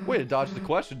 Way to dodge the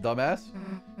question, dumbass.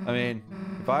 I mean,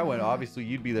 if I went, obviously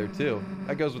you'd be there too.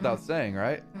 That goes without saying,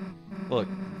 right? Look,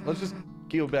 let's just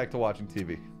go back to watching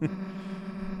TV.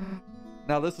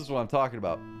 Now this is what I'm talking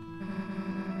about.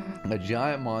 A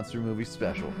giant monster movie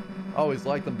special. Always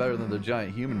like them better than the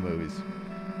giant human movies.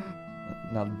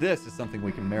 Now this is something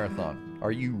we can marathon.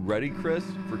 Are you ready, Chris,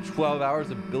 for 12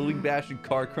 hours of building bashing,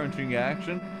 car crunching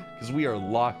action? Because we are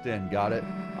locked in, got it?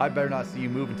 I better not see you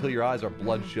move until your eyes are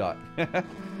bloodshot.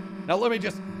 Now let me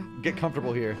just get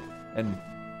comfortable here. And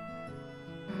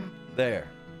there.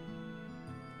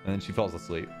 And then she falls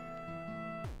asleep.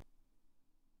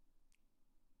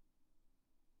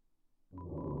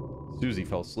 Susie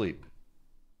fell asleep.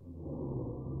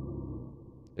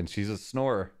 And she's a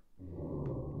snorer.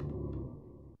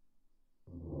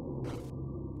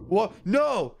 What?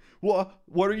 No! What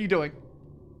are you doing?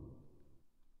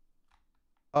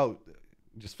 Oh,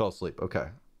 just fell asleep. Okay.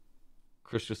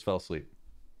 Chris just fell asleep.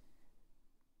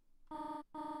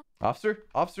 Officer?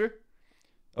 Officer?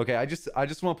 Okay, I just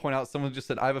want to point out, someone just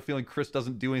said, I have a feeling Chris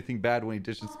doesn't do anything bad when he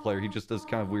ditches the player. He just does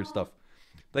kind of weird stuff.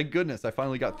 Thank goodness I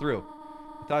finally got through.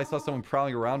 I thought I saw someone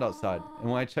prowling around outside. And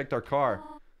when I checked our car...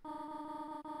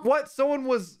 What? Someone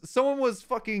was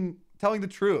fucking telling the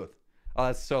truth. Oh,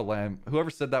 that's so lame. Whoever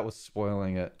said that was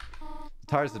spoiling it. The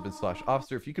tires have been slashed.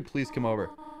 Officer, if you could please come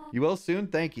over. You will soon?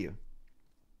 Thank you.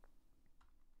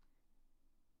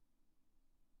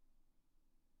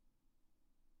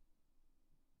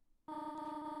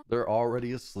 They're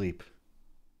already asleep.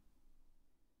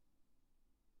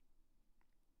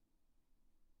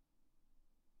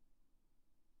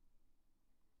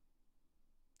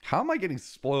 How am I getting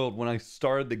spoiled when I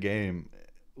started the game,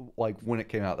 like when it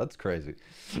came out? That's crazy.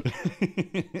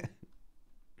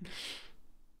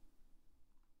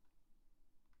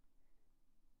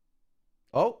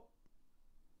 Oh.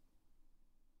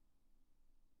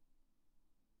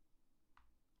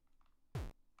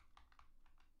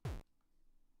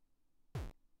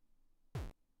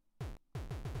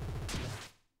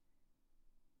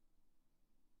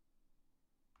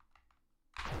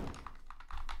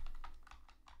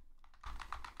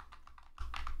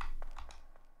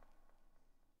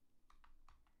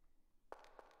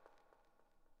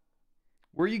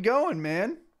 Where you going,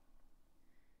 man?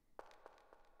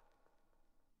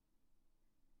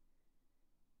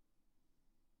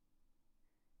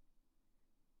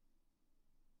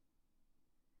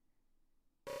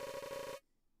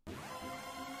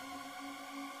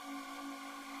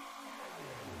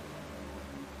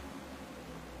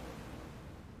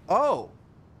 Oh.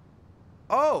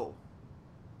 Oh.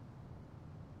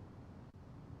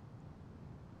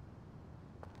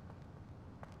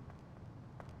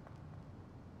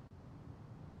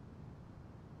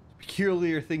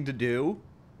 Peculiar thing to do.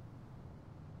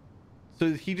 So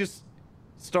did he just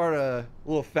start a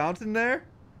little fountain there?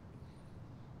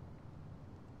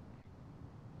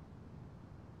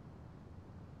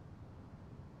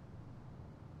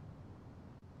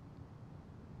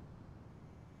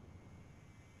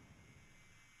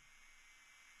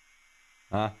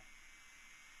 Huh?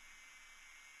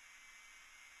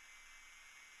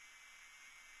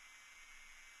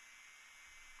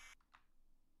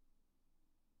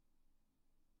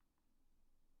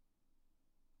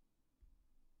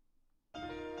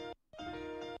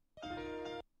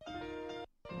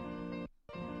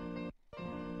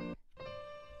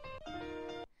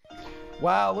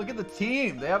 Wow, look at the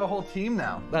team. They have a whole team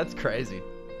now. That's crazy.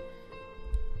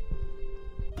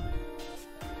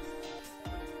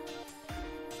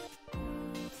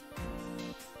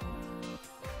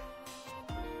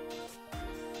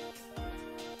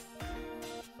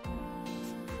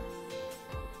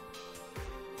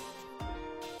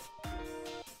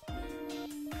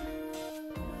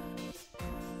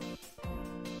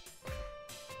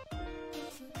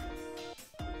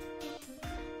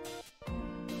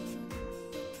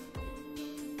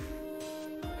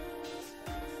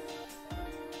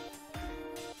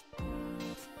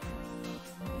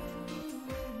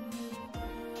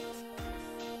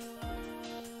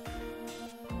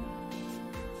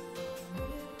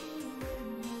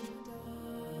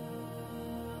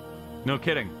 No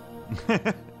kidding.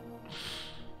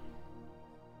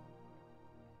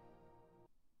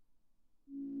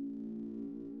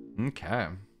 Okay.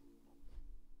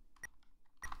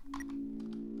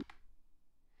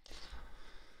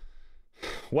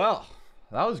 Well,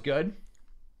 that was good.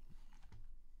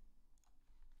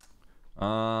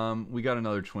 We got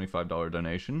another $25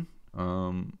 donation.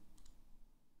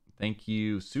 Thank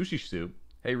you, Sushi Soup.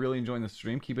 Hey, really enjoying the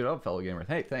stream. Keep it up, fellow gamer.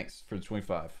 Hey, thanks for the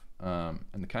 25 and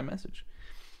the kind message.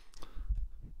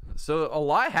 So a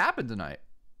lot happened tonight.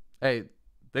 Hey,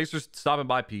 thanks for stopping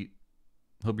by, Pete.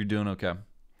 Hope you're doing okay.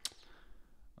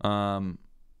 A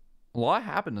lot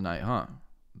happened tonight, huh?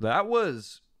 That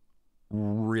was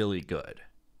really good.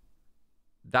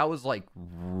 That was like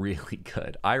really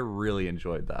good. I really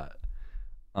enjoyed that.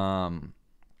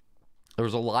 There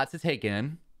was a lot to take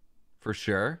in, for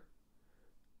sure.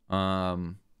 I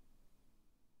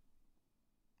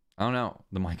don't know.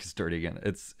 The mic is dirty again.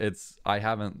 It's I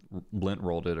haven't lint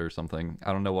rolled it or something.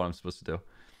 I don't know what I'm supposed to do.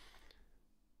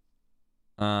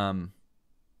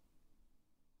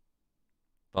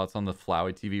 Thoughts on the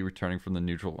Flowey TV returning from the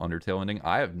neutral Undertale ending?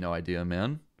 I have no idea,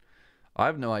 man. I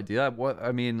have no idea. What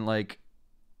I mean, like,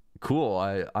 cool.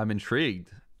 I'm intrigued.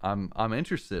 I'm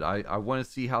interested. I want to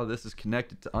see how this is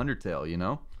connected to Undertale, you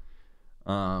know?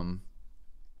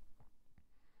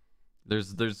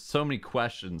 There's so many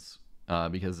questions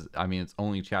because I mean it's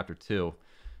only chapter 2,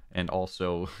 and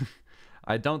also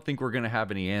I don't think we're gonna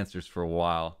have any answers for a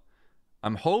while.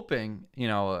 I'm hoping, you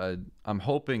know, I'm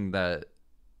hoping that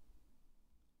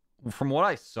from what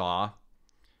I saw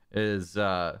is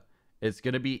it's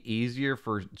gonna be easier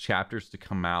for chapters to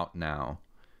come out now,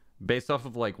 based off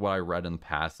of like what I read in the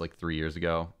past, like 3 years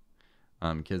ago.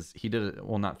 Because he did it,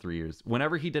 well, not 3 years.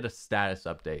 Whenever he did a status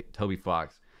update, Toby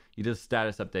Fox, he did a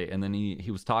status update, and then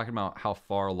he was talking about how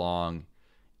far along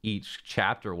each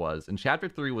chapter was, and chapter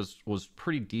 3 was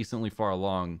pretty decently far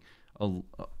along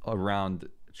around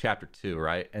chapter 2,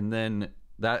 right? And then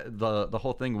that the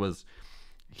whole thing was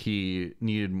he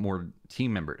needed more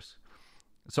team members.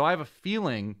 So I have a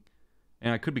feeling,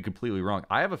 and I could be completely wrong,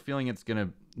 I have a feeling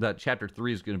that chapter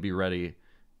 3 is gonna be ready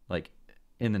like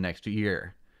in the next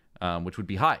year, which would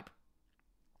be hype.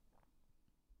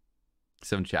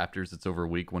 7 chapters, it's over a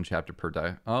week, 1 chapter per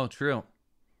day. Oh, true.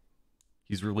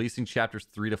 He's releasing chapters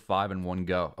 3 to 5 in one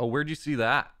go. Oh, where'd you see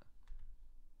that?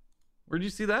 Where'd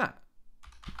you see that?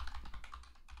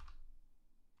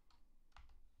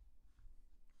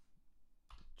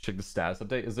 Check the status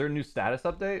update. Is there a new status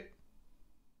update?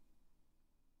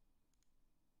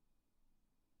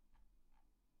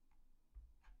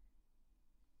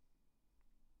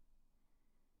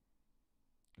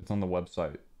 It's on the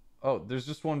website. Oh, there's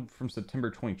just one from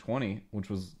September 2020, which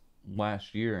was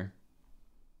last year.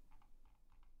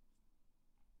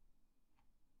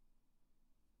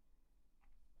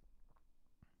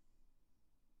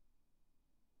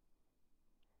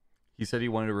 He said he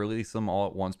wanted to release them all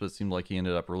at once, but it seemed like he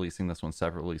ended up releasing this one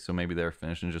separately, so maybe they're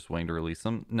finished and just waiting to release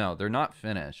them. No, they're not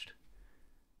finished.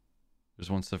 There's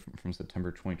one from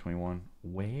September 2021.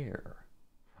 Where?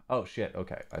 Oh, shit.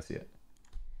 Okay, I see it.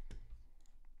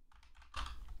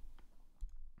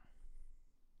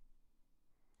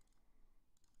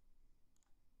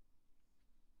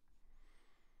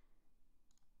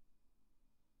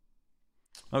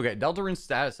 Okay, Deltarune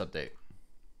status update.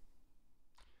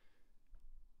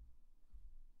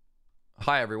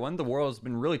 Hi everyone, the world has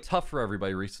been really tough for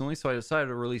everybody recently, so I decided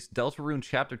to release Deltarune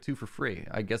Chapter 2 for free.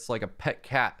 I guess like a pet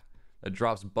cat that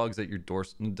drops bugs at your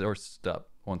doorstep.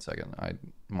 1 second,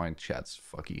 my chat's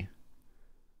fucky.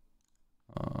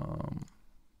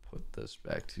 put this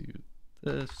back to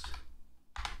this.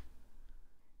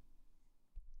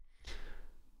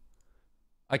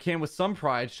 I can, with some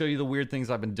pride, show you the weird things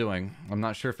I've been doing. I'm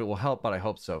not sure if it will help, but I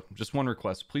hope so. Just one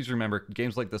request. Please remember,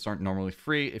 games like this aren't normally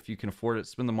free. If you can afford it,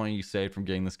 spend the money you saved from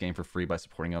getting this game for free by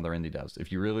supporting other indie devs.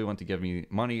 If you really want to give me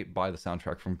money, buy the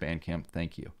soundtrack from Bandcamp.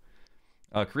 Thank you.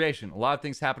 Creation. A lot of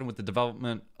things happened with the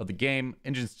development of the game.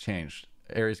 Engines changed.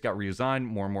 Areas got redesigned.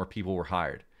 More and more people were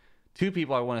hired. 2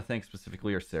 people I want to thank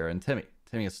specifically are Sarah and Timmy.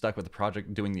 Timmy has stuck with the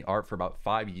project doing the art for about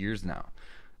 5 years now.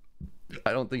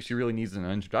 I don't think she really needs an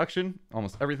introduction.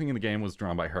 Almost everything in the game was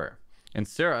drawn by her. And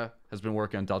Sarah has been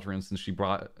working on Deltarune since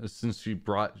she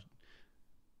brought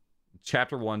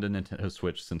Chapter 1 to Nintendo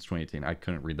Switch since 2018. I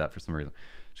couldn't read that for some reason.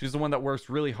 She's the one that works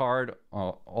really hard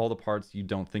on all the parts you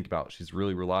don't think about. She's a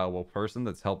really reliable person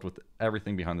that's helped with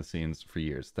everything behind the scenes for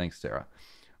years. Thanks, Sarah.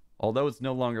 Although it's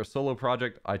no longer a solo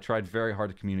project, I tried very hard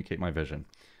to communicate my vision.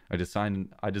 I designed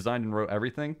and wrote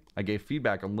everything. I gave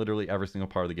feedback on literally every single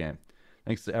part of the game.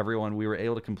 Thanks to everyone, we were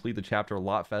able to complete the chapter a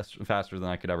lot faster than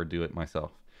I could ever do it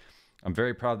myself. I'm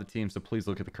very proud of the team, so please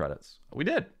look at the credits. We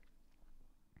did.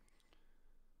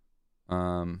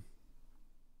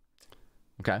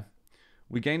 Okay.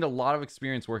 We gained a lot of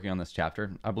experience working on this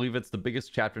chapter. I believe it's the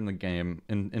biggest chapter in the game,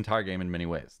 entire game in many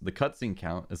ways. The cutscene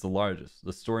count is the largest.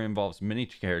 The story involves many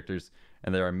characters,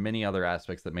 and there are many other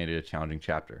aspects that made it a challenging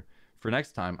chapter. For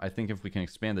next time, I think if we can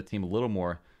expand the team a little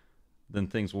more, then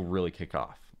things will really kick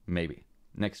off. Maybe.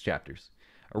 Next chapters.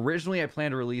 Originally, I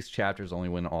planned to release chapters only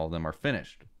when all of them are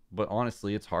finished, but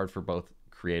honestly, it's hard for both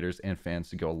creators and fans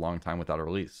to go a long time without a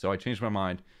release, so I changed my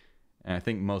mind, and I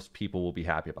think most people will be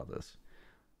happy about this.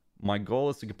 My goal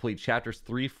is to complete chapters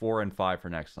 3, 4, and 5 for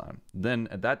next time. Then,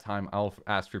 at that time, I'll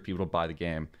ask for people to buy the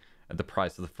game at the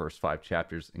price of the first 5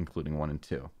 chapters, including 1 and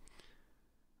 2.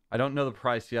 I don't know the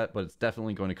price yet, but it's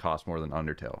definitely going to cost more than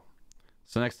Undertale.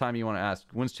 So next time you want to ask,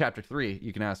 when's chapter 3?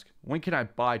 You can ask, when can I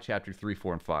buy chapter 3,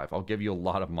 4, and 5? I'll give you a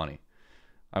lot of money.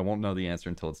 I won't know the answer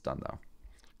until it's done, though.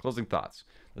 Closing thoughts.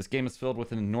 This game is filled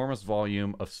with an enormous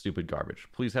volume of stupid garbage.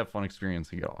 Please have fun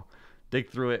experiencing it all. Dig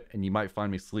through it, and you might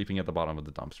find me sleeping at the bottom of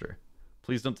the dumpster.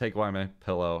 Please don't take away my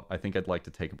pillow. I think I'd like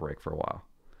to take a break for a while.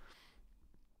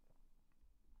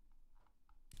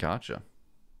 Gotcha.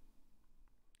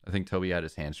 I think Toby had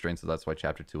his hand strained, so that's why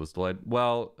chapter 2 was delayed.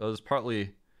 Well, it was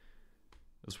partly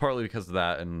because of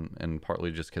that, and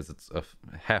partly just because it's a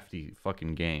hefty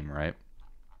fucking game, right?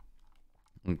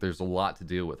 Like, there's a lot to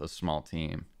do with a small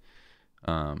team.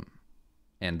 And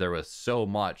there was so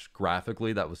much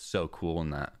graphically that was so cool in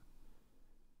that.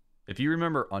 If you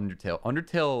remember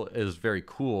Undertale is very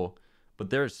cool,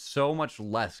 but there's so much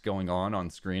less going on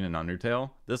screen in Undertale.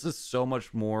 This is so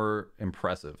much more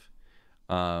impressive.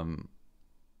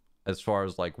 As far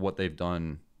as like what they've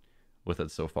done with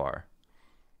it so far.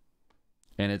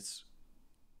 And it's,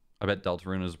 I bet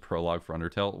Deltarune is a prologue for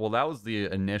Undertale. Well, that was the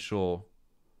initial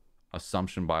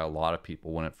assumption by a lot of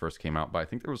people when it first came out, but I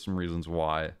think there was some reasons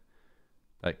why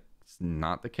that's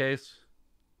not the case.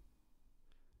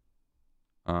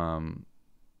 I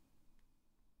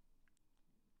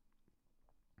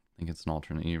think it's an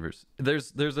alternate universe.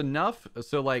 There's enough.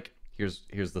 So like,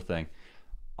 here's the thing.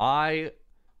 I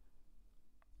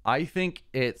think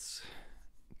it's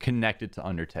connected to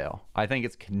Undertale. I think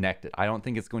it's connected. I don't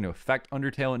think it's going to affect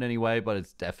Undertale in any way, but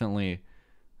it's definitely,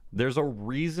 there's a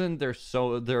reason there's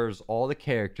all the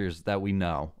characters that we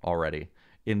know already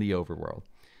in the overworld.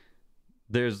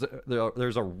 There's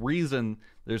a reason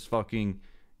there's fucking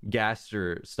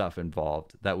Gaster stuff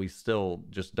involved that we still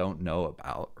just don't know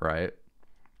about, right?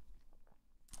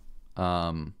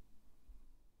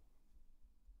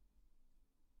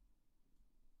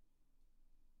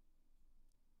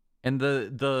 And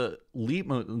the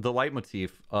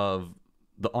leitmotif of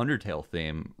the Undertale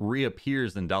theme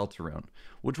reappears in Deltarune,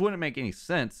 which wouldn't make any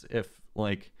sense if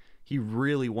like he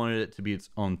really wanted it to be its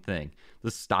own thing.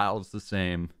 The style's the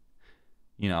same,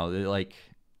 you know, like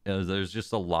there's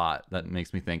just a lot that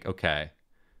makes me think, okay,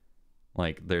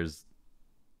 like there's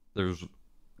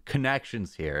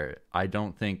connections here. I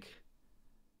don't think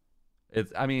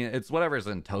it's whatever's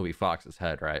in Toby Fox's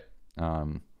head, right?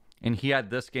 And he had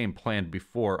this game planned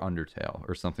before Undertale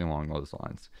or something along those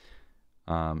lines.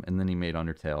 And then he made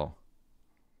Undertale.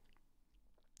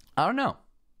 I don't know.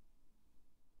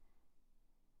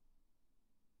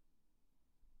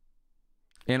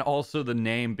 And also the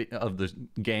name of the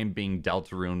game being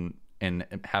Deltarune and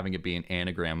having it be an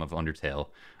anagram of Undertale,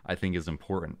 I think is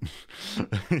important.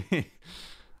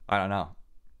 I don't know.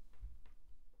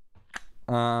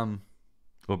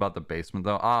 What about the basement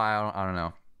though? I don't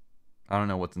know. I don't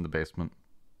know what's in the basement.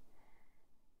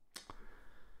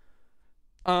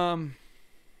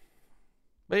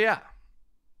 But yeah.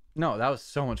 No, that was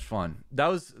so much fun. That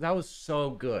was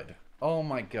so good. Oh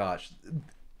my gosh.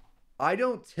 I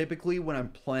don't typically, when I'm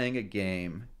playing a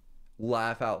game,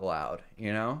 laugh out loud,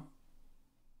 you know?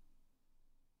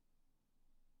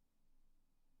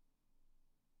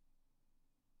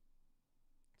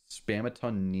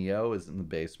 Spamaton Neo is in the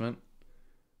basement.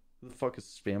 Who the fuck is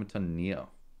Spamaton Neo?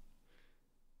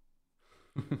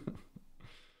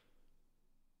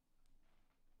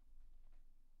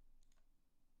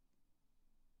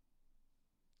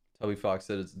 Toby Fox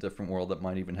said it's a different world that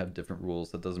might even have different rules.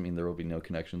 That doesn't mean there will be no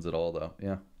connections at all, though.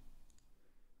 Yeah.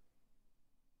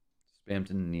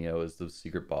 Spamton Neo is the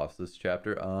secret boss this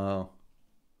chapter. Oh.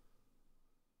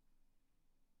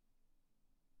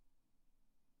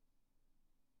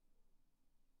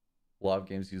 A lot of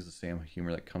games use the same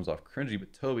humor that comes off cringy,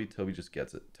 but Toby just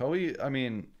gets it. Toby, I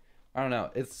mean, I don't know.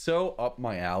 It's so up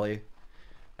my alley.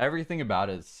 Everything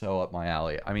about it is so up my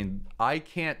alley. I mean, I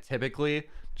can't typically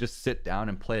just sit down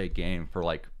and play a game for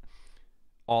like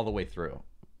all the way through,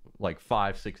 like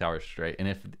 5-6 hours straight. And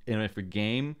if a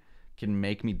game can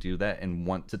make me do that and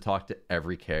want to talk to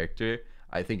every character,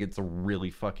 I think it's a really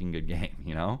fucking good game,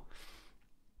 you know?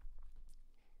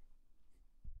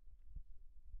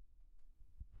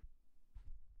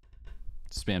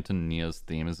 Spamton Neo's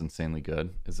theme is insanely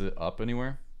good. Is it up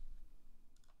anywhere?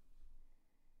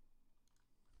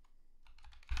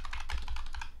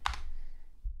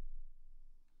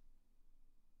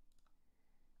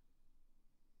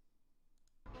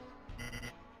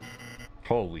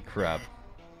 Holy crap.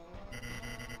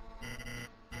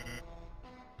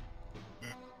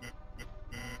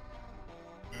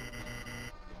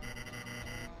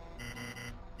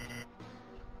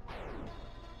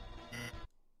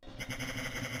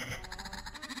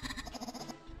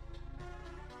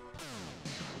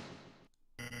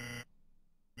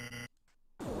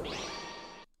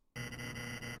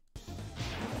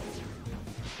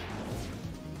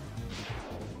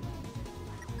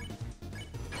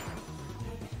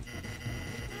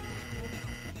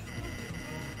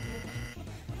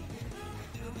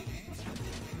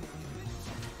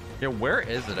 Yeah, where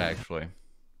is it actually?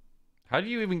 How do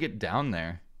you even get down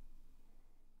there?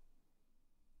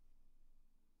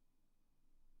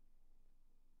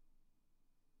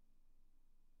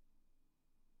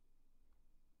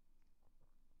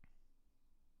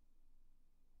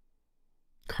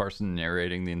 Carson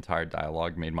narrating the entire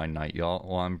dialogue made my night, y'all.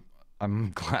 Well,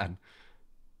 I'm glad.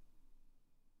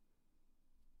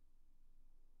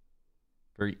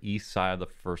 Very east side of the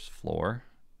first floor.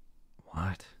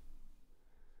 What?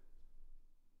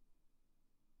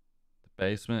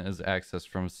 Basement is accessed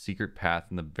from a secret path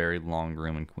in the very long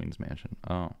room in Queen's Mansion.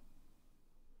 Oh.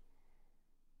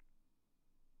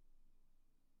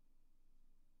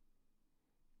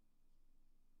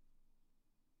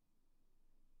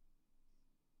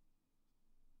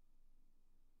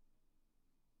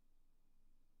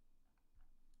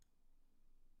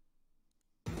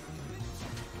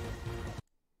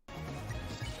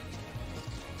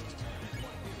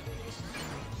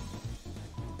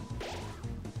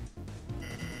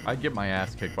 I'd get my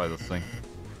ass kicked by this thing.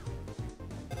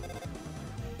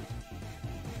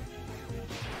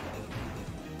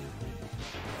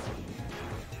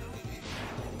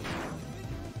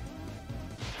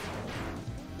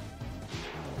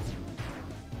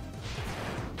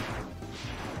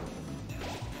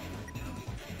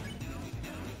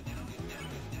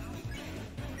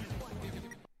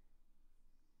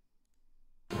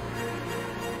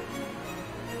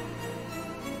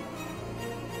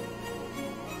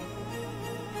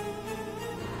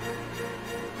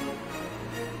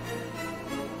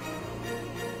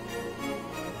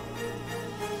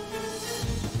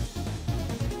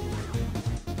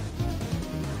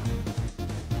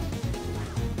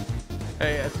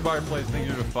 Hey, Fireplace, thank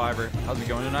you to Fiverr. How's it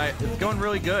going tonight? It's going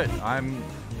really good. I'm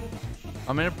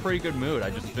in a pretty good mood. I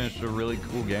just finished a really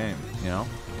cool game, you know?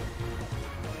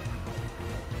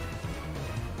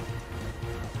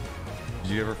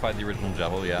 Did you ever fight the original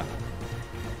Jebel? Yeah.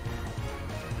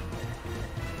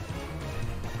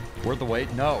 Worth the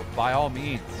wait? No, by all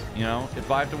means. You know,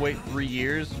 if I have to wait 3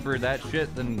 years for that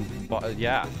shit, then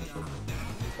yeah.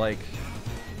 Like,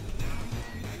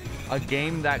 a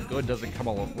game that good doesn't come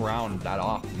around that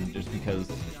often, just because,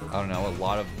 I don't know, a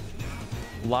lot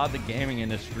of the gaming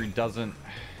industry doesn't.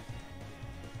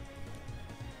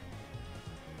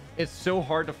 It's so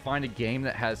hard to find a game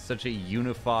that has such a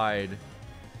unified,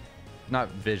 not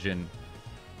vision.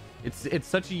 It's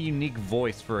such a unique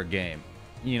voice for a game,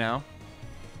 you know?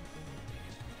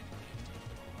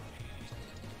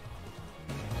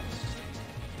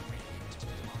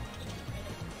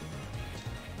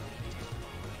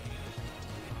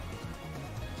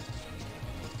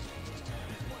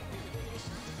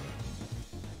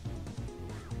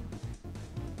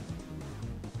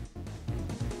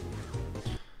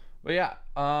 But yeah,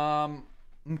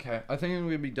 okay. I think I'm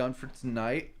gonna be done for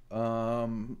tonight. I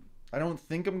don't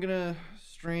think I'm gonna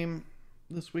stream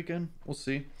this weekend. We'll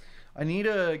see. I need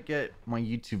to get my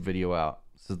YouTube video out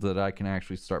so that I can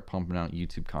actually start pumping out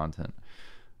YouTube content.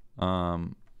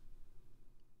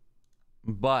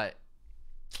 But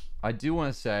I do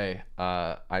want to say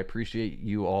I appreciate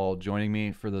you all joining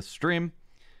me for this stream.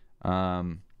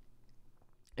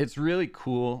 It's really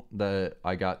cool that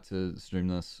I got to stream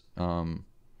this.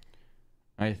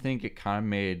 I think it kind of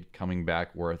made coming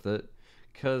back worth it,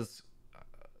 because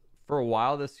for a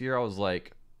while this year I was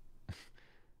like,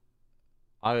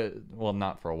 well,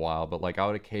 not for a while, but like I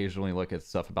would occasionally look at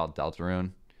stuff about Deltarune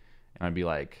and I'd be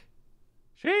like,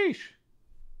 sheesh.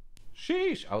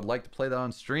 I would like to play that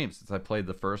on stream, since I played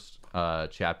the first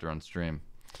chapter on stream.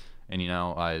 And you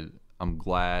know, I'm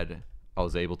glad I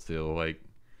was able to, like,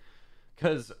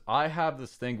 because I have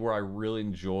this thing where I really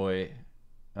enjoy,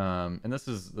 and this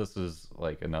is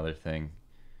like another thing.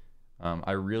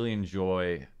 I really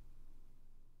enjoy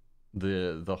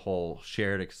the whole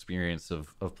shared experience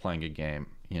of playing a game,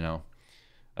 you know.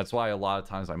 That's why a lot of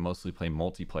times I mostly play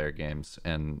multiplayer games,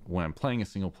 and when I'm playing a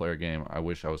single player game, I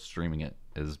wish I was streaming it,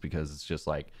 is because it's just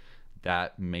like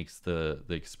that makes the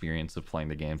experience of playing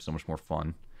the game so much more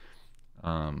fun.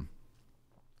 But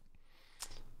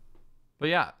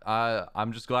yeah,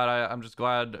 I'm just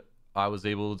glad I was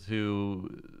able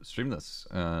to stream this.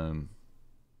 I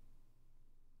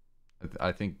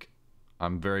think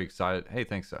I'm very excited. Hey,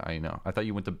 thanks. I know. I thought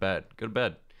you went to bed. Go to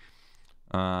bed.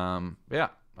 Yeah,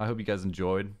 I hope you guys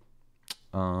enjoyed.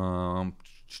 Yeah,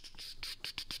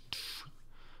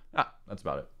 that's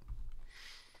about it.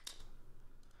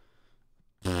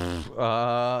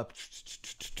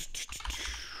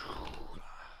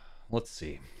 Let's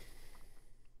see.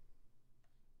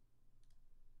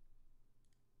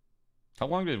 How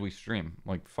long did we stream?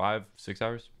 Like 5-6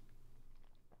 hours?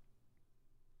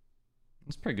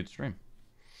 That's a pretty good stream.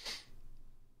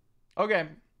 Okay.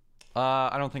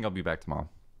 I don't think I'll be back tomorrow,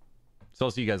 so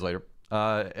I'll see you guys later.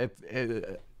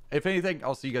 If anything,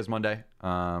 I'll see you guys Monday.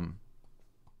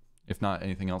 If not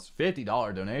anything else.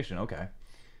 $50 donation. Okay.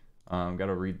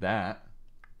 Gotta read that.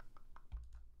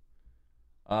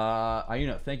 You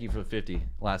know, thank you for the 50.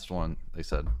 Last one, they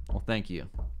said. Well, thank you.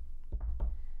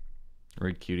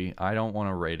 Raid cutie. I don't want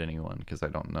to raid anyone because I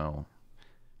don't know.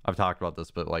 I've talked about this,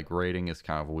 but like raiding is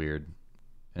kind of weird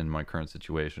in my current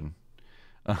situation,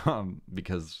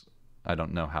 because I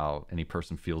don't know how any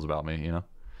person feels about me, you know.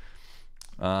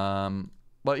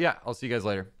 But yeah, I'll see you guys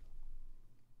later.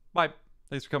 Bye.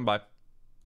 Thanks for coming by.